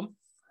welcome.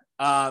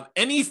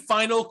 Any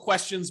final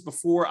questions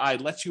before I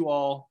let you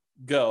all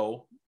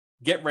go?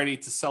 Get ready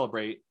to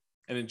celebrate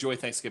and enjoy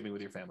Thanksgiving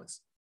with your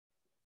families.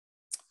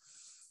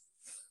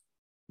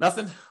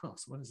 Nothing? Oh,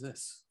 so what is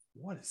this?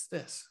 What is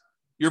this?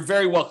 You're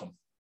very welcome.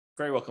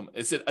 Very welcome.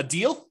 Is it a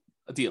deal?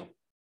 A deal.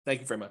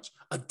 Thank you very much.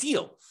 A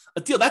deal. A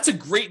deal. That's a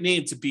great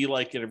name to be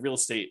like in a real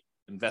estate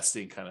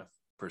investing kind of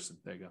person.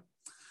 There you go.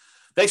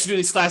 Thanks for doing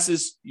these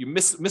classes. You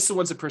miss the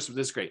ones in person, but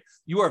this is great.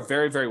 You are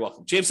very, very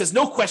welcome. James says,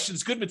 no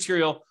questions, good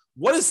material.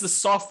 What is the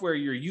software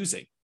you're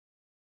using?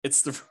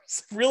 It's the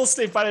Real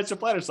Estate Financial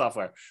Planner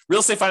software,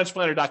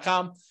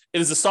 realestatefinancialplanner.com.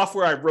 It is a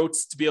software I wrote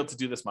to be able to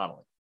do this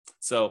modeling.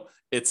 So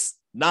it's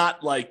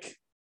not like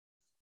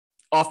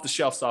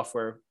off-the-shelf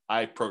software.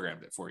 I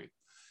programmed it for you.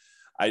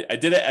 I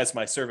did it as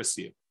my service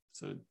to you.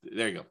 So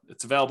there you go.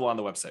 It's available on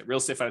the website,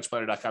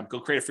 realestatefinancialplanner.com. Go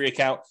create a free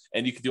account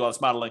and you can do all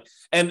this modeling.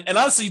 And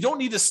honestly, you don't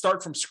need to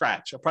start from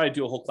scratch. I'll probably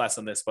do a whole class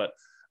on this, but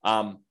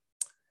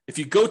if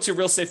you go to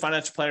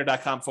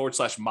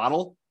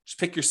realestatefinancialplanner.com/model, just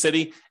pick your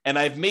city. And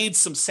I've made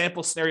some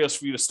sample scenarios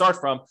for you to start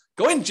from.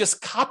 Go ahead and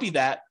just copy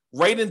that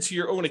right into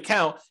your own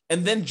account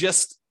and then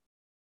just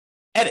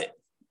edit.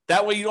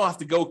 That way you don't have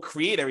to go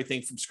create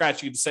everything from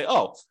scratch. You can say,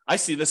 oh, I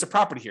see there's a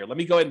property here. Let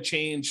me go ahead and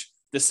change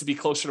this to be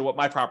closer to what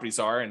my properties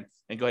are and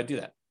go ahead and do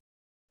that.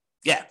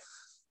 Yeah.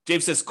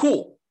 James says,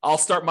 cool. I'll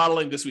start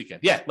modeling this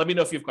weekend. Yeah. Let me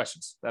know if you have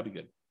questions. That'd be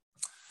good.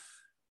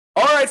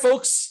 All right,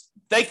 folks.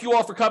 Thank you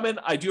all for coming.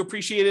 I do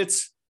appreciate it.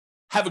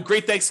 Have a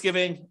great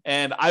Thanksgiving,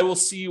 and I will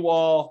see you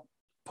all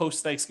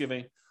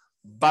post-Thanksgiving.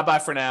 Bye-bye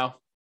for now.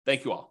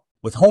 Thank you all.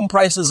 With home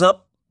prices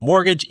up,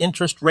 mortgage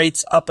interest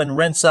rates up, and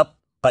rents up,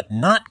 but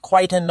not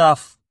quite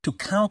enough to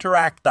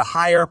counteract the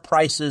higher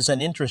prices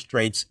and interest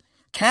rates,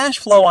 cash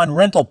flow on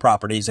rental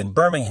properties in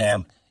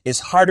Birmingham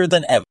is harder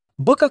than ever.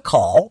 Book a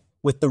call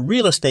with the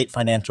Real Estate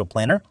Financial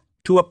Planner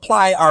to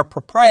apply our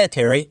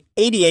proprietary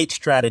 88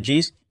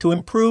 strategies to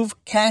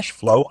improve cash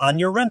flow on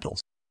your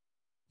rentals.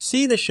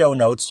 See the show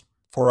notes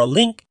for a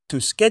link to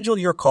schedule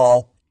your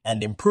call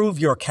and improve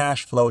your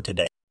cash flow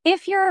today.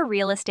 If you're a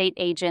real estate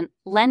agent,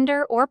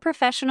 lender, or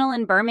professional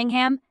in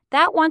Birmingham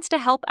that wants to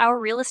help our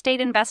real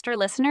estate investor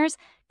listeners,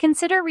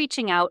 consider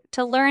reaching out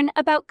to learn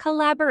about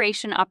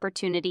collaboration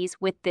opportunities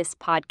with this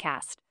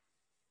podcast.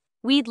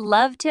 We'd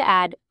love to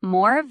add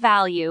more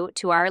value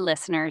to our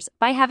listeners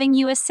by having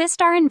you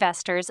assist our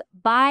investors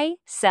buy,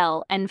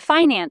 sell, and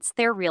finance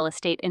their real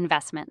estate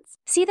investments.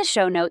 See the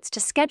show notes to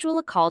schedule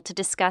a call to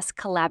discuss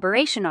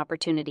collaboration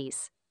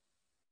opportunities.